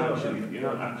 are you? You're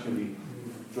not actually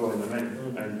drawing them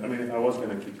in. And I mean, if I was going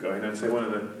to keep going, I'd say one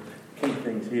of the key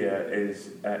things here is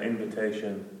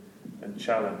invitation and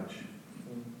challenge.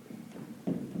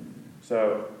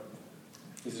 So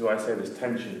this is why I say there's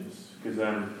tensions, because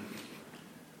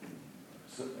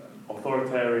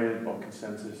authoritarian or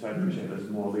consensus, I appreciate there's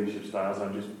more leadership styles.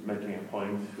 I'm just making a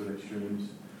point with extremes.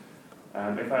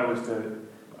 If I was to,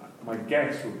 my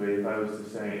guess would be, if I was to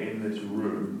say in this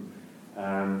room,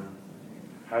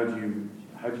 how do you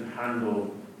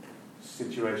handle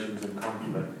situations of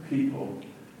conflict? People,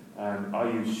 are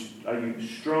you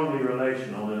strongly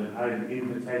relational and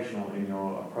invitational in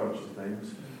your approach to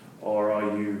things, or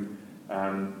are you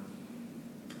kind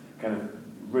of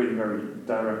really very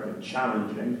direct and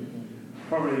challenging?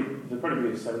 There'd probably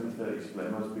be a 70-30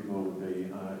 split. Most people would be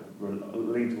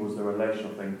lean towards the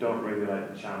relational thing. Don't really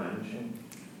like the challenge.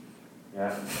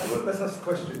 Yeah. Let's ask a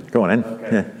question. Go on in.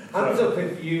 Okay. Yeah. Hands up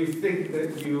if you think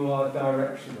that you are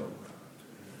directional.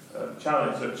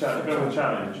 Challenge. So go with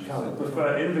challenge.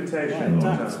 Prefer invitation or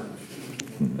challenge?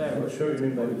 I'm sure you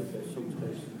mean by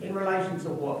in relation to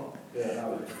what?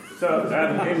 So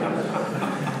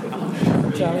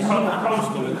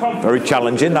Very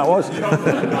challenging that was. If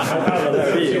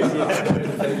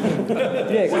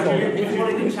you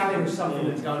wanted to challenge something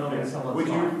that's going on in someone's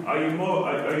life.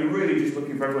 Are you really just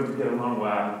looking for everyone to get along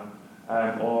well,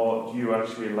 or do you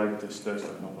actually like to stir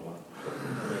stuff up a lot?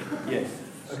 Yes.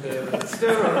 Okay.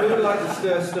 Stir up. Who would like to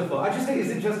stir stuff up? I just think it's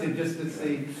interesting just to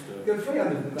see. Go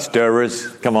 300. Stirrers,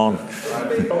 come on.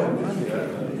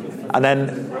 And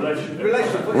then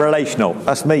relational.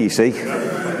 That's me, you see. There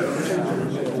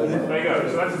you go.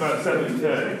 So that's about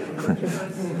 70-30.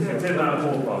 It's in that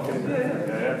ballpark, isn't it?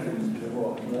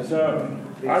 Yeah. So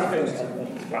I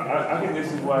think this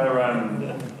is where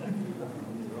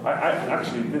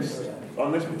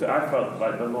I felt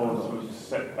like the Lord was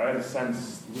set. I had a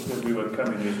sense just as we were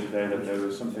coming yesterday that there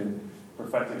was something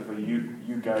prophetic for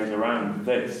you guys around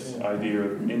this idea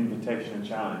of invitation and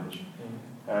challenge.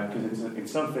 Because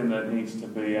it's something that needs to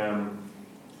be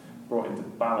brought into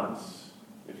balance,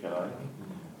 if you like.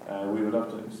 We would have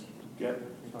to get...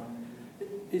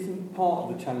 Isn't part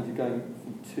of the challenge of going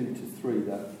from 2 to 3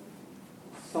 that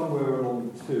somewhere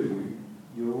along 2,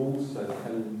 you're also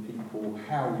telling people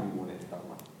how you want it done?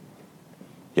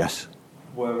 Yes.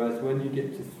 Whereas when you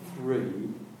get to 3,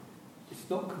 it's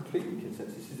not completely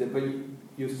consensus, is it? But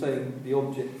you're saying the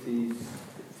object is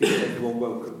to get everyone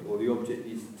welcome, or the object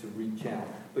is to reach out.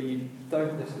 But you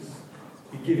don't necessarily...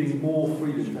 You're giving more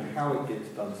freedom to how it gets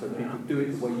done, so people do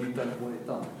it the way you don't want it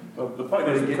done. Well, the point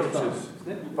is the culture's...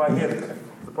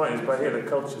 The point is, by here the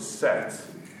culture's set.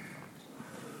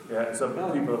 Yeah, so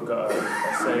people have got a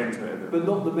say into it. But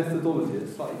not the methodology,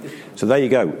 it's slightly different. So there you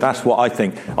go. That's what I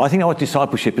think. I think what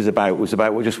discipleship is about was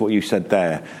about just what you said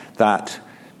there, that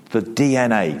the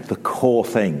DNA, the core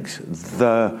things,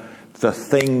 the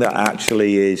thing that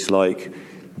actually is like,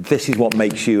 this is what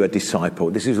makes you a disciple,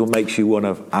 this is what makes you one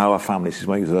of our families, this is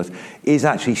what makes us, is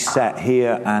actually set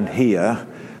here and here.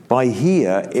 By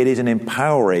here, it is an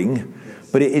empowering,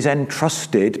 but it is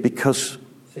entrusted because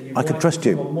I can trust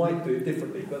you. Someone might do it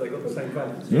differently, but they've got the same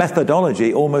values.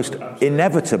 Methodology almost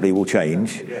inevitably will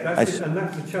change. And that's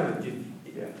the challenge.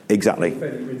 Exactly.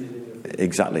 Fairly rigid in your...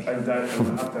 Exactly. And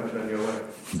have to turn your way.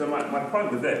 So my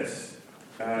point with this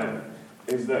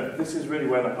is that this is really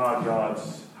where the hard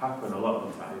yards happen a lot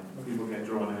of the time. People get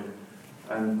drawn in.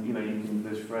 And,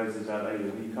 there's phrases out there,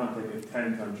 you can't take a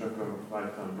 10-ton truck over a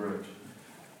 5-ton bridge.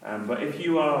 But if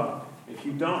you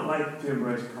don't like to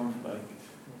embrace conflict,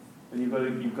 then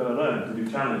you've got to learn to do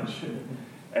challenge.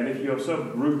 And if you're so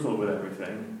brutal with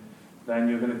everything, then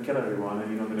you're going to kill everyone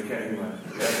and you're not going to get anywhere.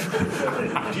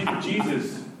 Yeah? So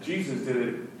Jesus did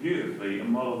it beautifully and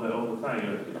modeled it all the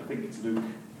time. I think it's Luke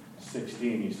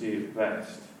 16, you see it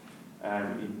best.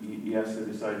 He asked the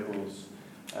disciples,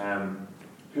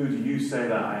 who do you say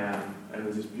that I am? And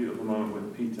there's this beautiful moment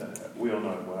with Peter. We all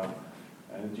know it well.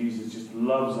 And Jesus just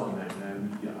loves on him.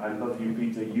 And I love you,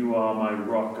 Peter. You are my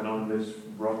rock, and on this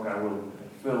rock I will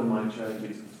fill my church.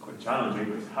 It's quite challenging,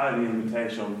 but it's highly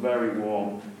invitational, very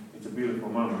warm. It's a beautiful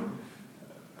moment.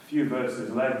 A few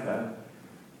verses later,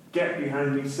 get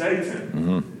behind me,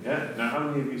 Satan. Yeah. Now, how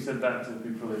many of you said that to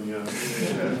people in your it's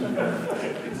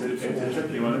a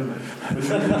tricky one, isn't it?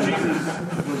 But Jesus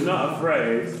was not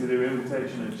afraid to do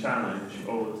invitation and challenge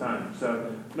all the time.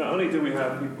 So not only do we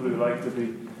have people who like to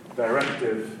be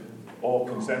directive or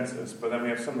consensus, but then we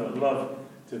have some that love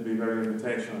to be very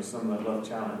invitational, some that love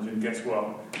challenge. And guess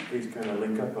what? These kind of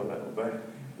link up a little bit.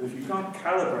 But if you can't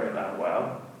calibrate that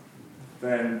well,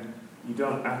 then you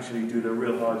don't actually do the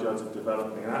real hard jobs of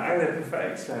developing. And I had a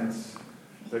prophetic sense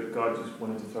that God just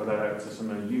wanted to throw that out to some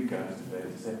of you guys today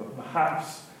to say, but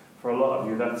perhaps for a lot of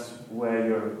you, that's where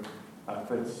you're a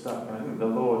bit stuck. And I think the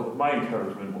Lord, my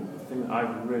encouragement, the thing that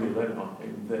I've really learned on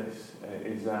in this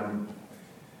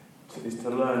is to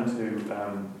learn to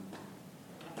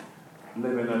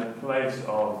live in a place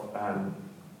of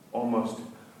almost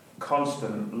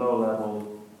constant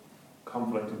low-level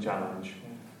conflict and challenge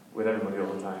with everybody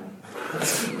all the time.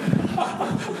 Because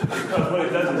what it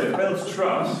does is it builds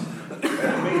trust. It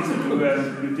means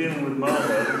that you're dealing with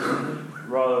marbles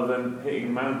rather than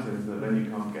hitting mountains that then you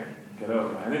can't get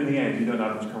over. And in the end, you don't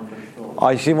have much conflict at all.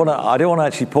 I do want to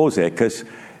actually pause here because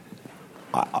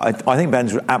I think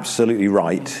Ben's absolutely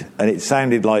right, and it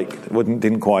sounded like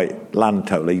didn't quite land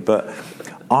totally, but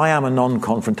I am a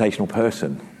non-confrontational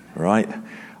person, right?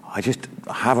 I just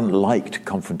haven't liked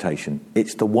confrontation.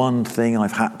 It's the one thing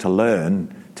I've had to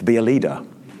learn to be a leader.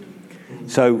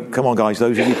 So come on, guys,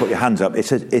 those of you put your hands up.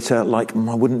 It's a like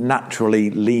I wouldn't naturally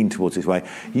lean towards this way.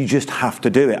 You just have to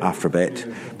do it after a bit,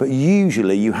 but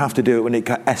usually you have to do it when it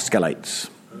escalates,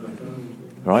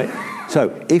 right?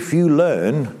 So if you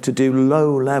learn to do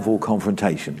low-level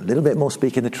confrontation, a little bit more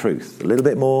speaking the truth, a little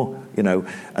bit more,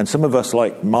 and some of us,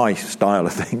 like my style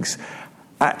of things,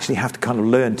 actually have to kind of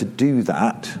learn to do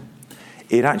that.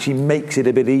 It actually makes it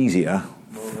a bit easier.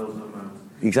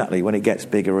 Exactly, when it gets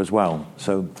bigger as well.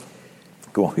 So,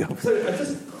 go on. So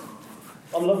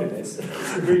I'm loving this.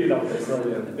 I really love this.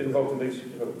 I've been involved in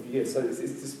leadership for years, so it's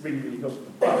just really, really helpful.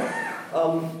 But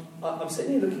I'm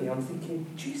sitting here looking, I'm thinking,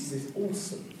 Jesus is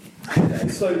awesome. Yeah,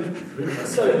 so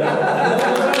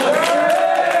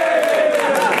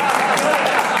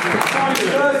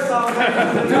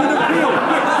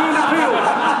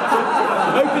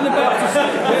Open the baptistry.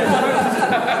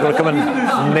 You want to come and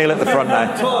kneel at the front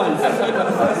now?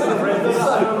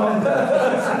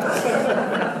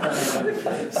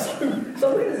 So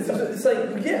I'm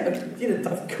saying, yeah,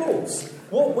 of course.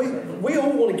 What we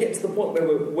all want to get to the point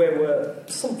where we're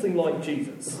something like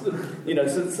Jesus. So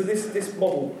this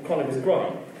model kind of is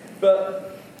great.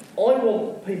 But I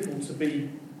want people to be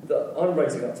that I'm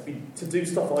raising up to do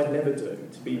stuff I'd never do,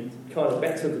 to be kind of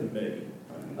better than me.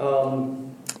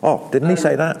 Didn't he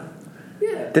say that?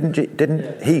 Yeah.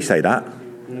 Didn't he say that?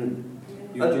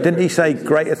 Didn't he say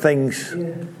greater things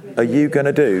are you going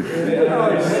to do?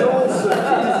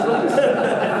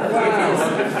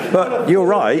 But you're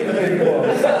right.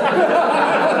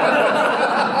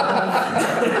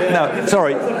 No,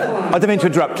 sorry. I didn't mean to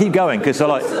interrupt. Keep going, because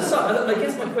I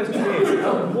guess my question is,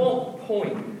 at what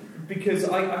point, because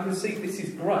I can see this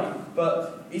is great,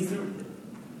 but is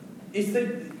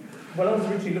there when I was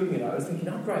originally looking at it, I was thinking,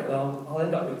 great, well, I'll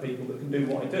end up with people that can do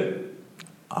what I do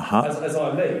as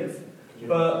I leave.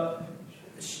 But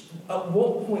at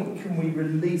what point can we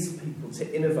release people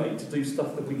to innovate, to do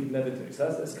stuff that we could never do? So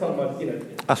that's kind of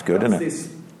like, that's good, isn't it?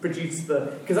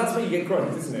 Because that's where you get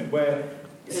growth, isn't it? Where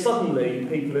suddenly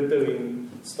people are doing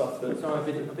stuff that... Sorry, I've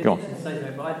been interested to say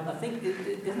that, but I think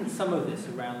it isn't some of this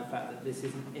around the fact that this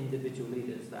isn't individual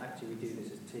leaders, that actually we do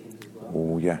this as teams as well.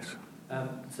 Oh, yes.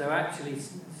 So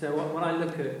when I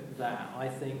look at that, I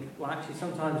think, well, actually,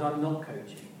 sometimes I'm not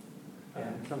coaching.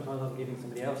 Sometimes I'm giving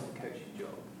somebody else the coaching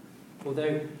job.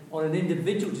 Although, on an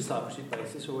individual discipleship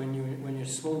basis, or when you're a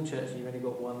small church and you've only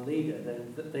got one leader,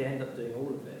 then they end up doing all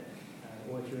of it.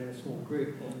 Or if you're in a small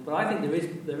group. But I think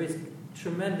there is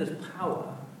tremendous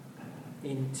power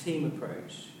in team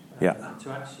approach to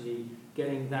actually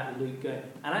getting that loop going,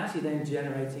 and actually then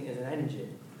generating as an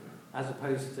engine, as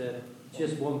opposed to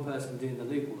just one person doing the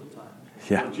loop all the time.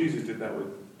 Yeah. Well, Jesus did that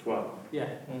with 12. Yeah.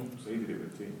 So he did it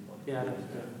with a team. Yeah.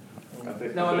 I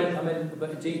mean, but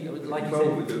like you said,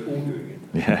 all doing it.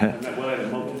 Yeah. And that,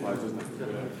 it multiplies, doesn't it?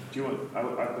 Do you want? I've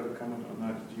got a comment on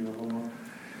that. Do you have one more?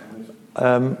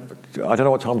 I don't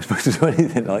know what time we're supposed to do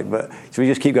anything like, but should we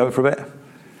just keep going for a bit?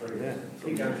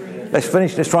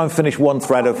 Let's try and finish one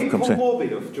thread of conversation. Warm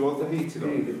enough? Do you want the heating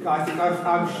on? I think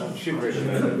I'm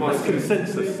shivering. My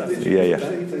consensus. Yeah.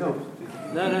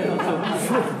 No, not at all.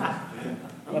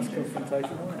 That's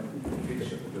confrontation.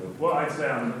 What I'd say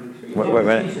Wait a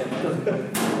minute.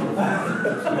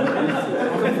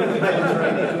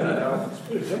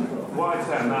 What I'd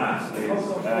say on that is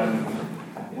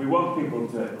we want people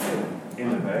to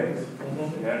innovate,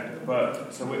 yeah.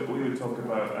 But so we would talk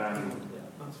about.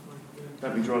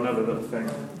 Let me draw another little thing.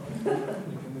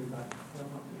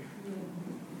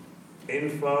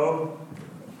 Inflow,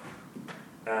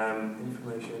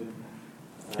 information,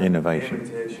 innovation,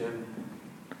 imitation.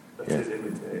 That is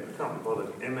imitate. I can't be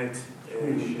bothered.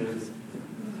 Imitation,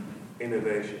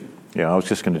 innovation. Yeah, I was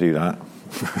just going to do that.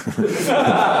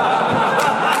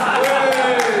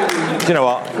 Do you know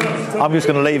what? I'm just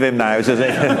going to leave him now.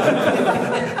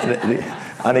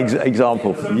 An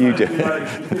example. Sometimes You do.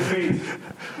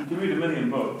 You can read a million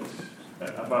books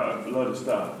about a load of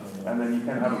stuff, and then you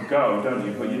can have a go, don't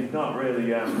you? But you've not really,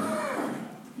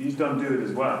 you just don't do it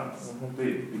as well, do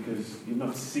you? Because you've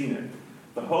not seen it.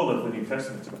 The whole of the New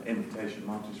Testament is about imitation.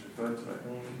 Mark just referred to it.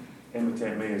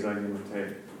 Imitate me as I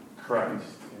imitate Christ.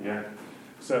 Yeah.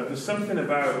 So there's something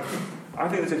about, I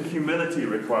think there's a humility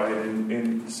required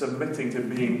in submitting to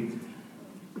being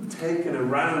taken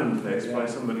around this by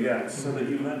somebody else, so that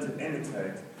you learn to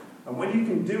imitate. And when you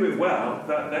can do it well,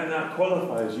 then that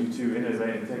qualifies you to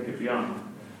innovate and take it beyond.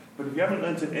 But if you haven't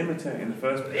learned to imitate in the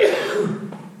first place,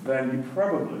 then you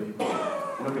probably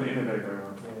are not going to innovate very well.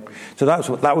 So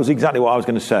that was exactly what I was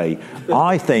going to say.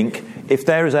 I think if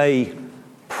there is a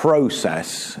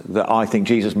process that I think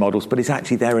Jesus models, but it's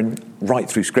actually there right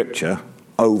through Scripture,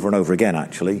 over and over again,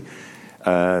 actually,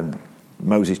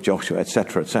 Moses, Joshua,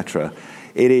 etc.,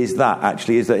 it is that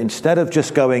instead of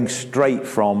just going straight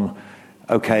from,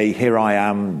 okay, here I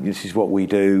am, this is what we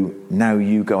do, now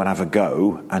you go and have a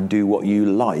go and do what you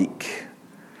like.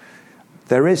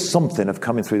 There is something of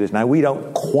coming through this. Now, we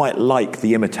don't quite like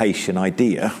the imitation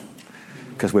idea,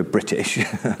 because we're British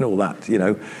and all that,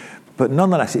 But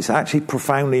nonetheless, it's actually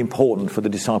profoundly important for the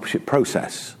discipleship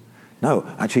process. No,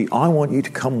 actually, I want you to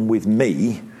come with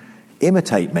me,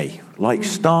 imitate me.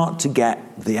 Start to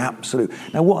get the absolute...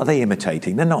 Now, what are they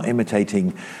imitating? They're not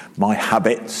imitating my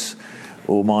habits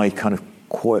or my kind of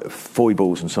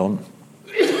foibles and so on.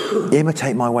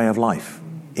 Imitate my way of life.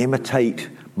 Imitate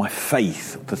my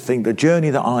faith, the journey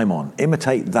that I'm on.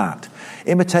 Imitate that.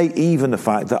 Imitate even the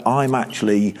fact that I'm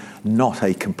actually not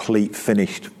a complete,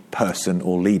 finished person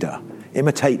or leader.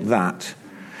 Imitate that.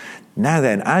 Now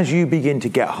then, as you begin to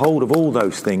get hold of all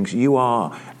those things, you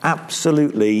are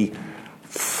absolutely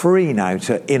free now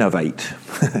to innovate.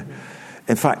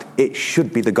 In fact, it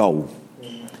should be the goal.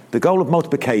 The goal of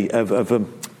multiplication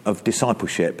of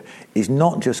discipleship is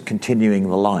not just continuing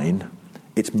the line;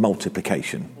 it's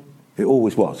multiplication. It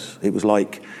always was. It was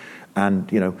like,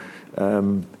 you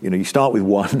start with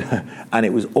one, and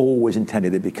it was always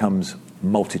intended it becomes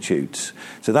multitudes.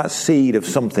 So that seed of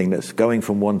something that's going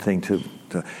from one thing to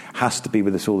has to be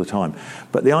with us all the time.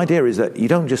 But the idea is that you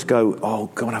don't just go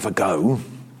and have a go.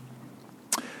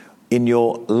 In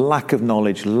your lack of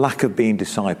knowledge, lack of being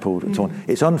discipled, and so on,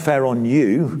 it's unfair on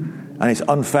you, and it's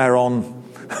unfair on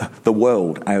the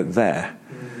world out there,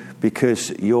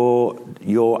 because you're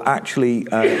actually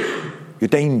you're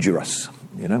dangerous,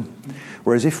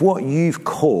 Whereas if what you've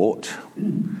caught,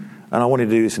 and I want to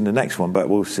do this in the next one, but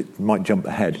might jump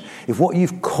ahead. If what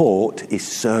you've caught is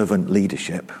servant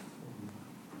leadership,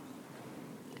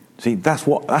 see, that's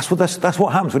what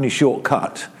happens when you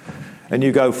shortcut. And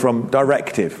you go from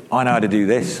directive, I know how to do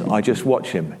this, I just watch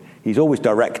him. He's always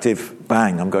directive,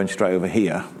 bang, I'm going straight over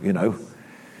here,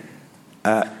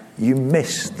 You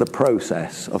miss the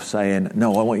process of saying,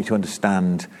 no, I want you to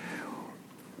understand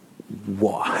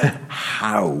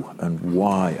how and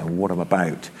why and what I'm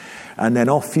about. And then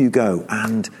off you go.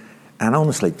 And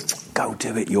honestly, go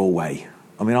do it your way.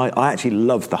 I mean, I actually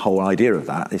love the whole idea of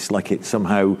that. It's like it's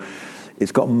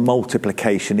got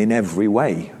multiplication in every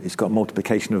way. It's got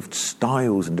multiplication of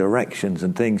styles and directions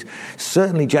and things.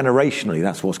 Certainly generationally,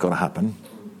 that's what's got to happen.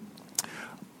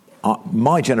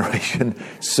 My generation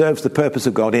serves the purpose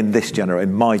of God in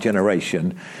my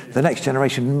generation. The next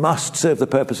generation must serve the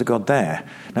purpose of God there.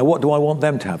 Now, what do I want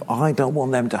them to have? I don't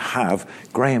want them to have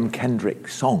Graham Kendrick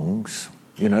songs,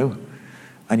 and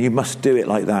you must do it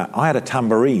like that. I had a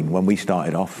tambourine when we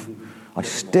started off. I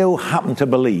still happen to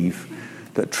believe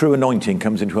that true anointing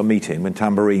comes into a meeting when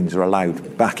tambourines are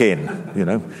allowed back in,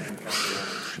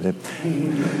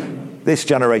 This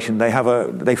generation,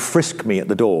 they frisk me at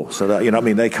the door, so that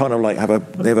they kind of have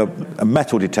a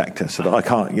metal detector, so that I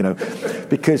can't,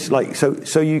 because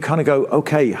so you kind of go,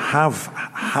 okay,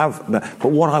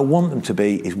 but what I want them to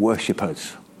be is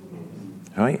worshippers,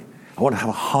 right? I want to have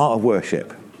a heart of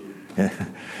worship. Yeah.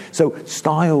 So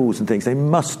styles and things, they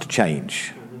must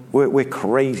change. We're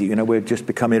crazy, we're just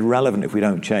become irrelevant if we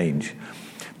don't change.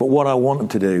 But what I want them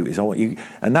to do is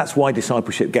and that's why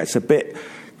discipleship gets a bit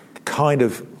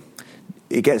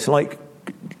it gets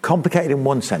complicated in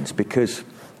one sense, because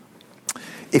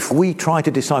if we try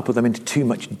to disciple them into too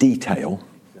much detail,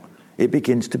 it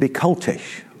begins to be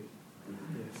cultish.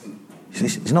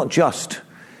 It's not just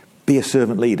be a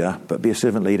servant leader, but be a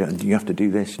servant leader and you have to do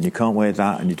this and you can't wear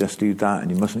that and you just do that and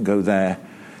you mustn't go there.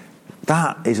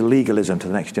 That is legalism to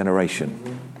the next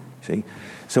generation. See?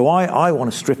 So I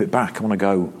want to strip it back. I want to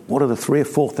go, what are the 3 or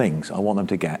 4 things I want them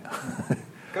to get?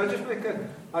 Can I just make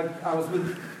I was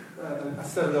with a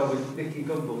seminar with Nicky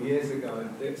Gumbel years ago,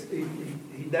 and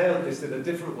he nailed this in a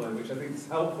different way, which I think is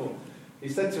helpful. He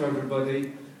said to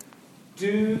everybody,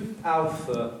 do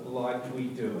Alpha like we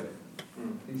do it.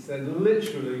 He said,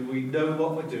 literally, we know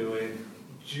what we're doing,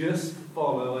 just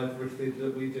follow everything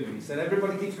that we do. He said,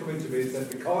 everybody keeps coming to me and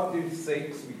says, we can't do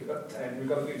 6, we've got 10, we've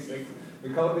got to do 6,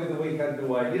 we can't do the weekend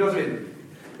away. You know what I mean?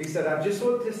 He said, I just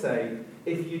want to say,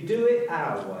 if you do it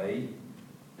our way,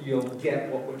 you'll get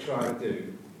what we're trying to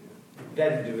do.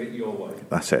 Then do it your way.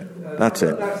 That's it. That's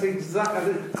it. That's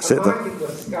exactly. That's it. I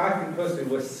think personally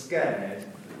we're scared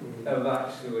of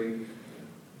actually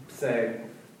saying,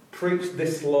 preach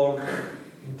this long,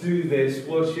 do this,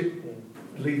 worship,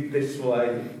 lead this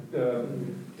way.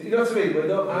 You know what I mean? We're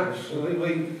not actually.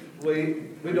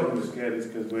 We're not. We're scared. It's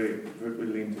because we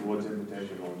lean towards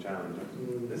invitation or challenge.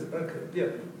 Okay. Yeah.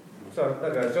 So,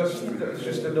 okay, it's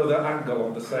just another angle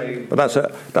on the same. But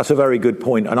that's a very good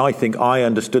point, and I think I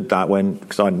understood that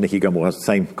because Nicky Gumbel has the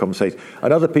same conversation.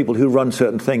 And other people who run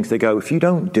certain things, they go, if you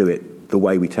don't do it the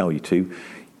way we tell you to,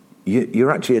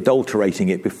 you're actually adulterating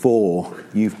it before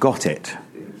you've got it.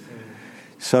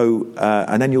 So,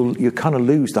 and then you kind of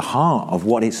lose the heart of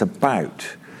what it's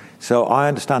about. So I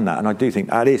understand that, and I do think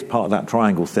that is part of that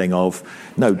triangle thing of,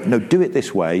 no, do it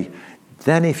this way.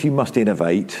 Then if you must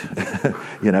innovate,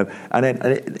 and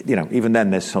then, even then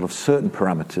there's sort of certain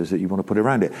parameters that you want to put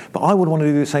around it. But I would want to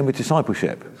do the same with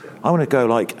discipleship. I want to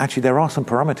go actually there are some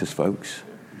parameters, folks.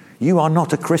 You are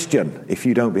not a Christian if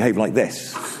you don't behave like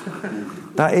this.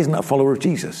 That isn't a follower of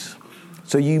Jesus.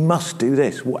 So you must do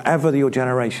this, whatever your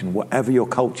generation, whatever your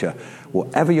culture,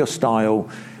 whatever your style,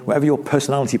 whatever your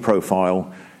personality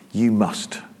profile, you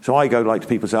must. So I go to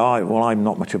people say, I'm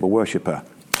not much of a worshipper.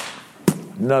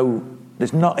 No.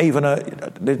 There's not even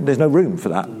there's no room for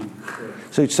that.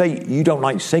 So to say you don't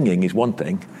like singing is one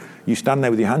thing. You stand there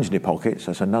with your hands in your pockets,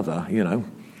 that's another,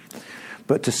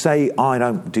 But to say I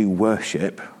don't do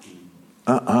worship,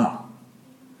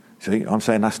 See, I'm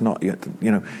saying that's not,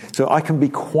 So I can be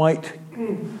quite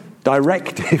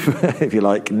directive, if you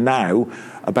like, now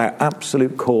about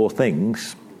absolute core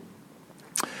things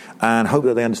and hope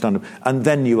that they understand them. And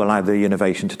then you allow the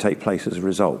innovation to take place as a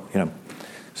result,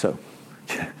 So...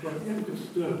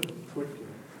 Just quickly,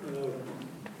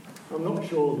 I'm not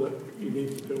sure that you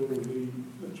need to do all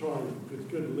the trials, because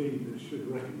good leaders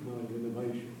should recognise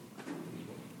innovation,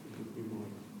 would be my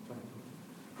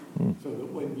take. So that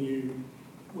when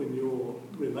you're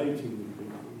relating with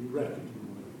people, you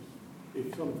recognise if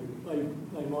something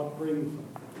they might bring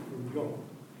something from God,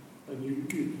 and you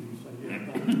can say,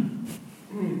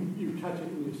 that you catch it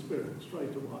in your spirit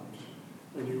straight away,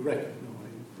 and you recognise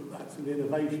that's an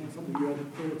innovation, something you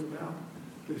hadn't thought about.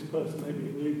 This person may be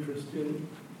a new Christian.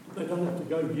 They don't have to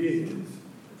go years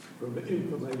from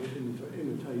information to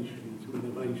imitation to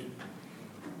innovation.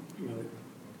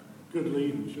 Good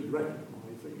leaders should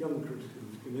recognise that young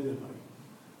Christians can innovate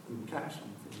and catch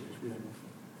something which we haven't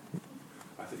seen.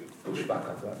 I think push back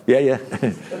on that. Yeah.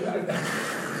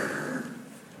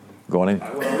 Go on in. Well,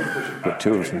 I would push it back. I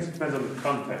guess it depends on the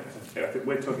context. I think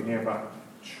we're talking here about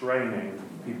training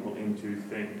people into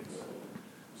things.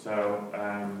 So,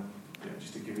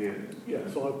 just to give you...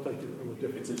 so I've taken it from a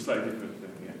different... It's a slightly different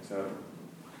thing, yeah. So,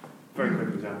 very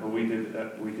quick example, we went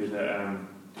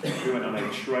on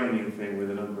a training thing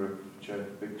with a number of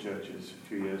big churches a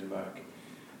few years back,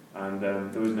 and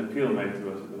there was an appeal made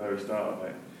to us at the very start of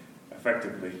it,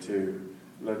 effectively to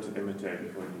learn to imitate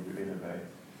before you innovate.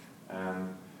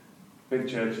 Big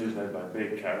churches led by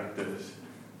big characters,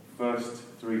 first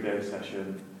 3-day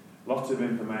session, lots of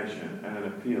information and an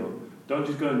appeal. Don't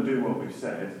just go and do what we've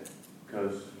said,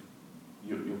 because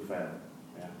you'll fail.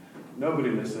 Yeah. Nobody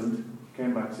listened.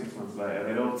 Came back 6 months later.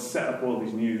 They'd all set up all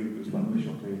these new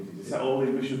missional communities. They set all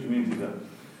these missional communities up.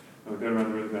 And we're going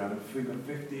around the room going, we've got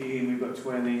 15, we've got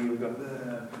 20, we've got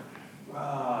there.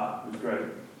 Wow, it was great.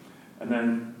 And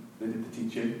then they did the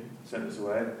teaching, sent us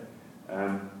away.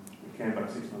 We came back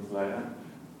 6 months later.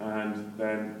 And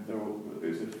then there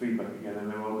was a feedback again, and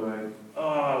they were all going,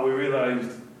 we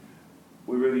realised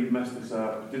we really messed this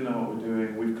up, didn't know what we're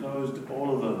doing, we've closed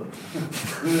all of them.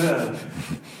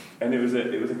 And it was a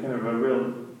kind of a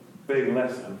real big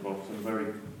lesson for some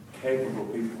very capable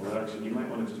people that actually you might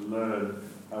want to just learn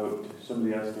how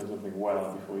somebody else does something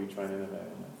well before you try and innovate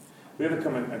on it. The other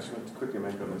comment I just want to quickly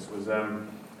make on this was,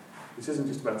 this isn't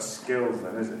just about skills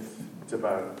then, is it? It's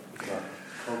about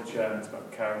culture, it's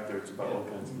about character, it's about all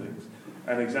kinds of things.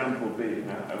 An example being,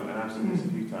 and I've seen this a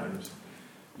few times,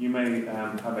 you may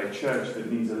have a church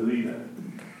that needs a leader,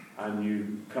 and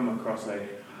you come across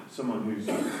someone who's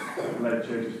led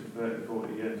churches for 30,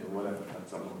 40 years or whatever,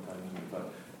 that's a long time, isn't it?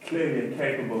 But clearly a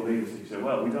capable leader. So you say,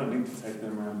 well, we don't need to take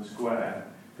them around the square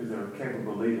because they're a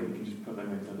capable leader, we can just put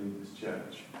them in to lead this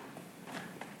church.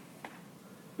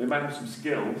 They might have some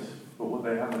skills, but what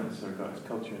they haven't necessarily got is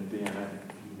culture and DNA.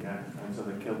 Yeah? And so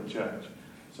they kill the church.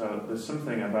 So there's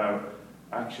something about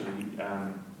actually,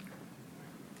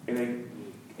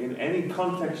 in any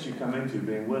context you come into,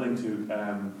 being willing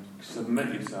to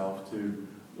submit yourself to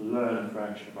learn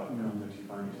afresh about the context you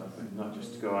find yourself in, not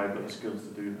just to go, I've got the skills to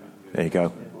do that. There you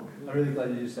go. I'm really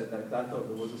glad you just said that, because I thought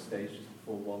there was a stage just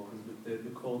before one, because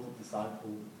the call to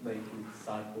making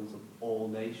disciples of all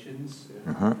nations.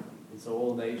 Uh-huh. And so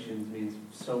all nations means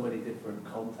so many different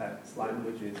contexts,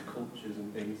 languages, cultures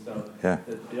and things. So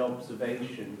the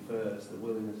observation first, the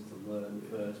willingness to learn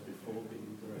first before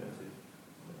being directed.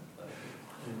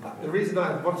 The reason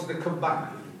I wanted to come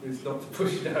back is not to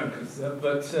push down, because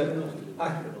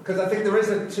I think there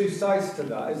is two sides to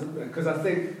that, isn't there? Because I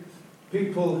think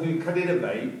people who can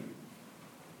innovate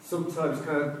sometimes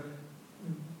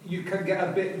you can get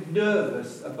a bit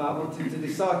nervous about wanting to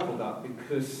disciple that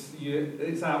because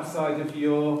it's outside of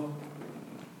your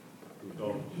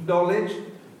knowledge,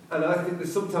 and I think that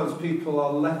sometimes people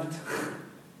are left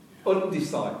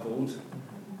undiscipled.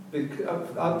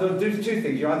 Because, do two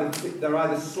things: they're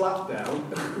either slapped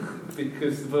down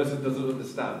because the person doesn't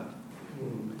understand,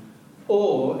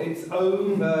 or it's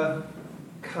over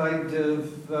kind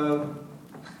of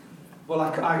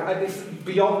it's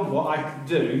beyond what I can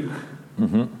do.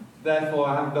 Mm-hmm. Therefore,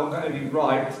 I have not got any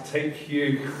right to take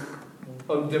you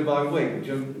under my wing.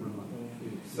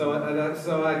 So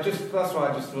I just that's why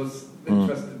I just was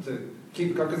interested to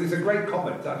keep going, because it's a great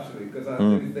comment actually, because I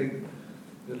really think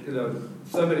that,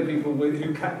 so many people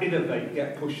who can innovate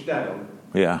get pushed down.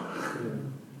 Yeah.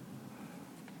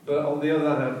 But on the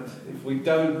other hand, if we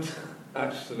don't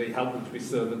actually help them to be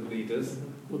servant leaders,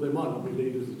 well, they might not be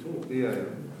leaders at all. Yeah.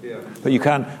 But you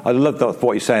can. I love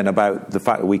what you're saying about the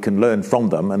fact that we can learn from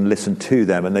them and listen to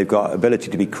them, and they've got ability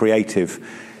to be creative.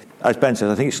 As Ben says,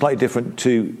 I think it's slightly different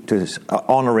to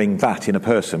honouring that in a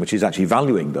person, which is actually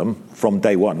valuing them from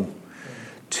day one,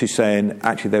 to saying,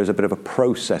 actually, there's a bit of a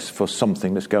process for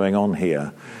something that's going on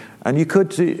here. And you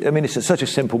could, it's such a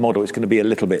simple model, it's going to be a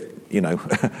little bit,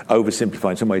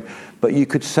 oversimplified in some way. But you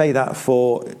could say that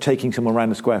for taking someone around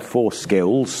the square for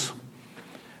skills,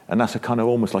 and that's a kind of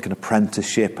almost like an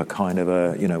apprenticeship, a kind of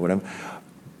a, whatever.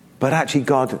 But actually,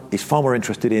 God is far more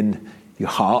interested in your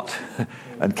heart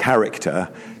and character.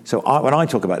 So when I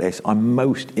talk about this, I'm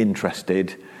most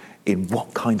interested in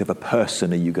what kind of a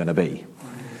person are you going to be.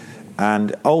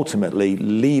 And ultimately,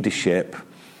 leadership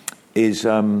is,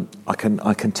 I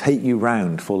can take you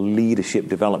round for leadership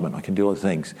development. I can do all the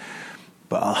things.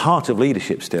 But at the heart of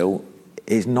leadership still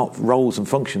is not roles and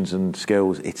functions and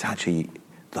skills. It's actually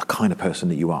the kind of person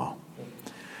that you are.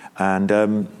 And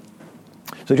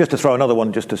so just to throw another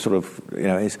one, just to sort of,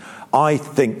 is I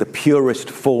think the purest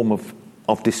form of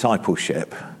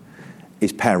discipleship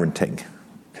is parenting.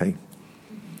 Okay?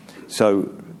 So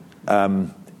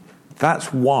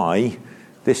that's why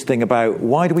this thing about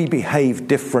why do we behave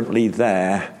differently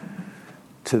there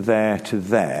to there to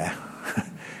there?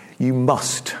 You've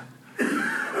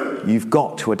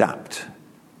got to adapt,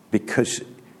 because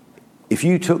if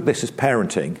you took this as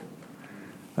parenting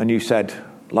and you said,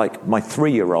 like my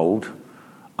 3-year-old,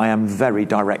 I am very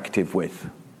directive with,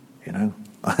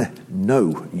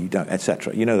 no, you don't,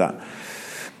 etc. You know that.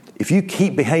 If you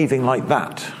keep behaving like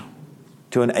that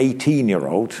to an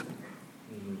 18-year-old,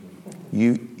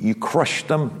 you crush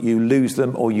them, you lose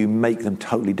them, or you make them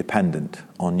totally dependent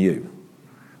on you.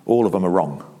 All of them are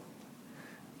wrong.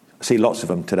 I see lots of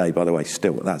them today, by the way,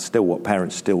 still. That's still what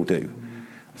parents still do.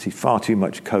 I see far too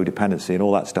much codependency and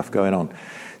all that stuff going on.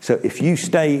 So if you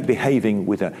stay behaving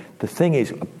with the thing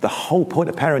is, the whole point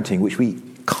of parenting, which we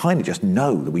kind of just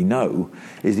know that we know,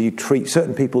 is that you treat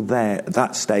certain people there, at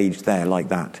that stage there, like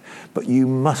that. But you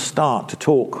must start to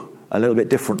talk a little bit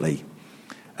differently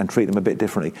and treat them a bit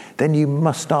differently. Then you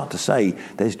must start to say,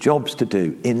 there's jobs to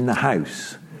do in the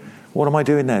house. What am I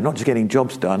doing there? Not just getting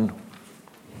jobs done,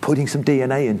 putting some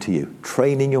DNA into you,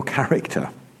 training your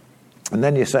character. And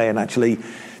then you're saying, actually,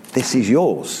 this is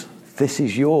yours. This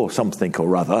is your something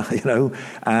or other,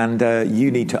 and you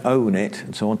need to own it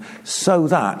and so on. So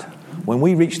that when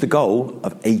we reach the goal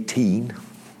of 18,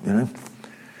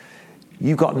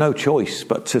 you've got no choice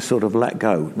but to sort of let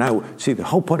go. Now, see, the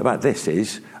whole point about this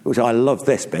is, which I love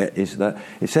this bit, is that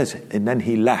it says, and then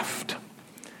he left.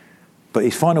 But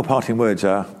his final parting words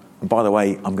are, and by the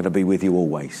way, I'm going to be with you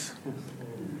always.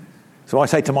 So I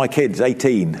say to my kids,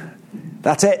 18,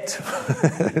 that's it.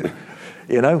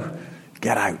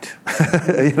 Get out.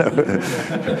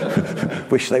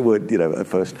 Wish they would, at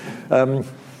first. And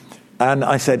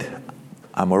I said,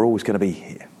 and we're always going to be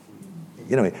here.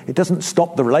 It doesn't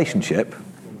stop the relationship.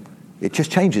 It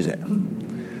just changes it.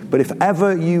 But if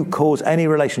ever you cause any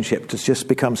relationship to just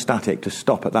become static, to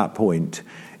stop at that point,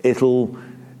 it'll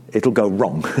go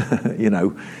wrong,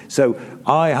 So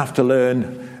I have to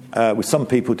learn with some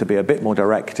people to be a bit more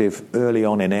directive early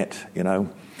on in it,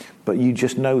 But you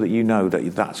just know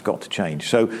that that's got to change.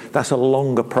 So that's a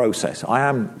longer process. I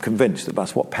am convinced that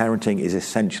that's what parenting is,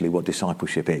 essentially what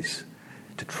discipleship is.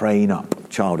 To train up a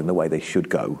child in the way they should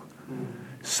go.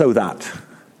 So that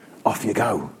off you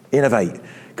go. Innovate.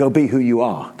 Go be who you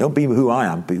are. Don't be who I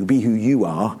am, but be who you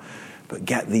are. But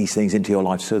get these things into your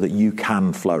life so that you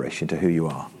can flourish into who you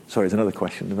are. Sorry, there's another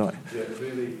question, isn't it? Yeah,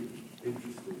 really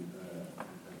interesting.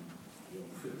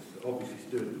 Obviously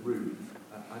stirred the room.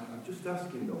 I'm just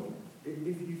asking though, if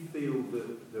you feel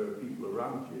that there are people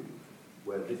around you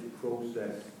where this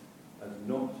process has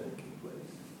not taken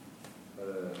place,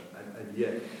 and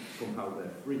yet somehow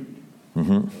they're freed,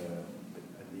 and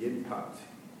the impact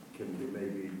can be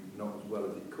maybe not as well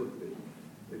as it could be.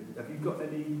 Have you got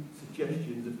any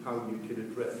suggestions of how you can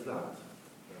address that?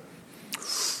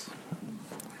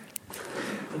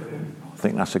 I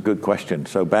think that's a good question.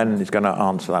 So Ben is going to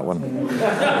answer that one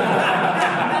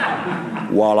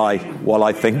while I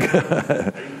think.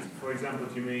 For example,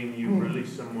 do you mean you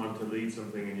release someone to lead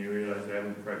something and you realise they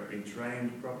haven't been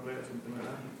trained properly or something like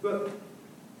that? But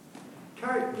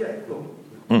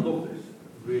love this.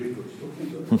 Really good stuff.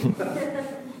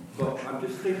 But I'm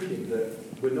just thinking that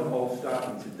we're not all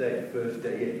starting today, first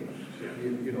day in.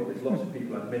 There's lots of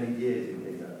people, and many years in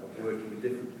here, working with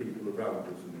different people around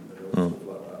us and all stuff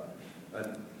like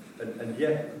that. And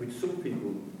yet, with some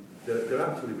people, they're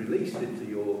actually released into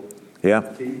your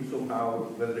team somehow,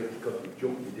 whether it's because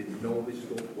you didn't know this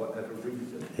stuff, whatever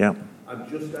reason. Yeah. I'm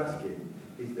just asking,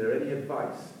 is there any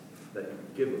advice that you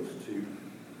could give us to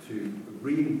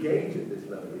re-engage at this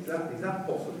level? Is that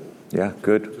possible? Yeah,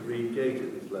 good. To re-engage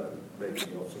at this level, maybe,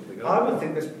 or something. I would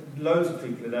think there's loads of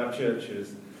people in our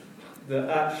churches that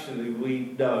actually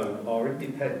we know are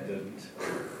independent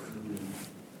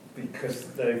because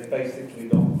they've basically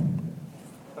not,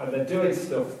 and they're doing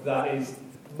stuff that is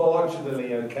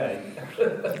marginally okay,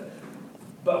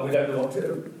 but we don't know what to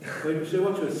do. So you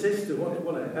want to assist or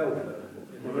want to help them?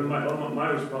 Well,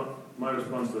 my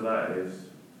response to that is,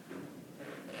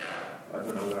 I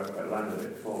don't know where I landed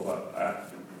it before, but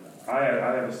I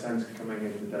have a sense coming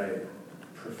in today,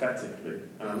 prophetically,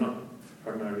 and I'm not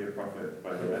primarily a prophet,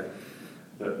 by the way,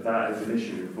 that is an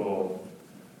issue for,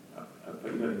 but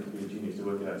you don't need to be a genius to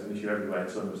work it out, it's an issue everywhere in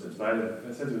some instances. But I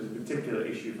sense it was a particular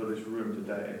issue for this room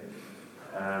today,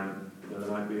 that there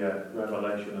might be a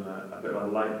revelation and a bit of a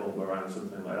light bulb around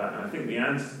something like that. And I think the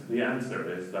answer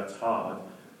is that's hard,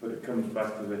 but it comes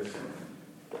back to this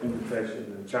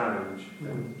invitation and challenge.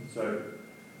 And so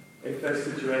if there's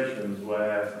situations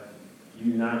where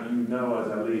you know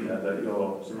as a leader that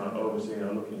you're somehow overseeing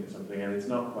or looking at something and it's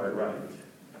not quite right,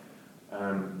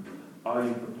 are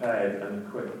you prepared and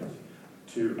equipped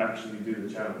to actually do the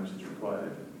challenge that's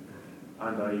required?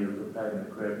 And are you prepared and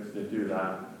equipped to do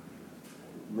that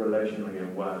relationally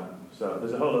and well? So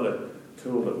there's a whole other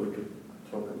tool that we could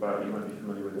talk about. You might be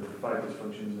familiar with the 5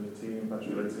 dysfunctions of a team.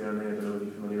 Patrick Lencioni, I don't know if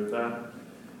you're familiar with that,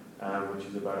 which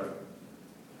is about,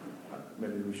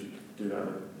 maybe we should do that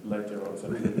later or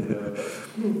something.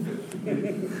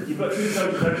 You've got 2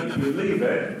 choices: you leave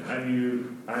it and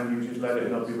you just let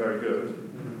it not be very good,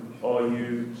 or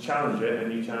you challenge it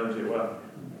and you challenge it well.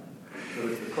 So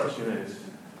the question is,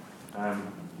 are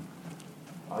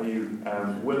you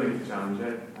willing to challenge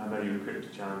it, and are you equipped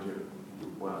to challenge it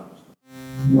well?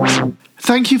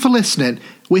 Thank you for listening.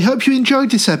 We hope you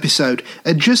enjoyed this episode,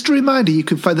 and just a reminder, you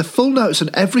can find the full notes on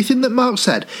everything that Mark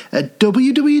said at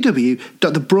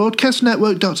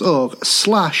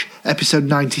www.thebroadcastnetwork.org/episode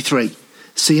 93.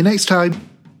 See you next time.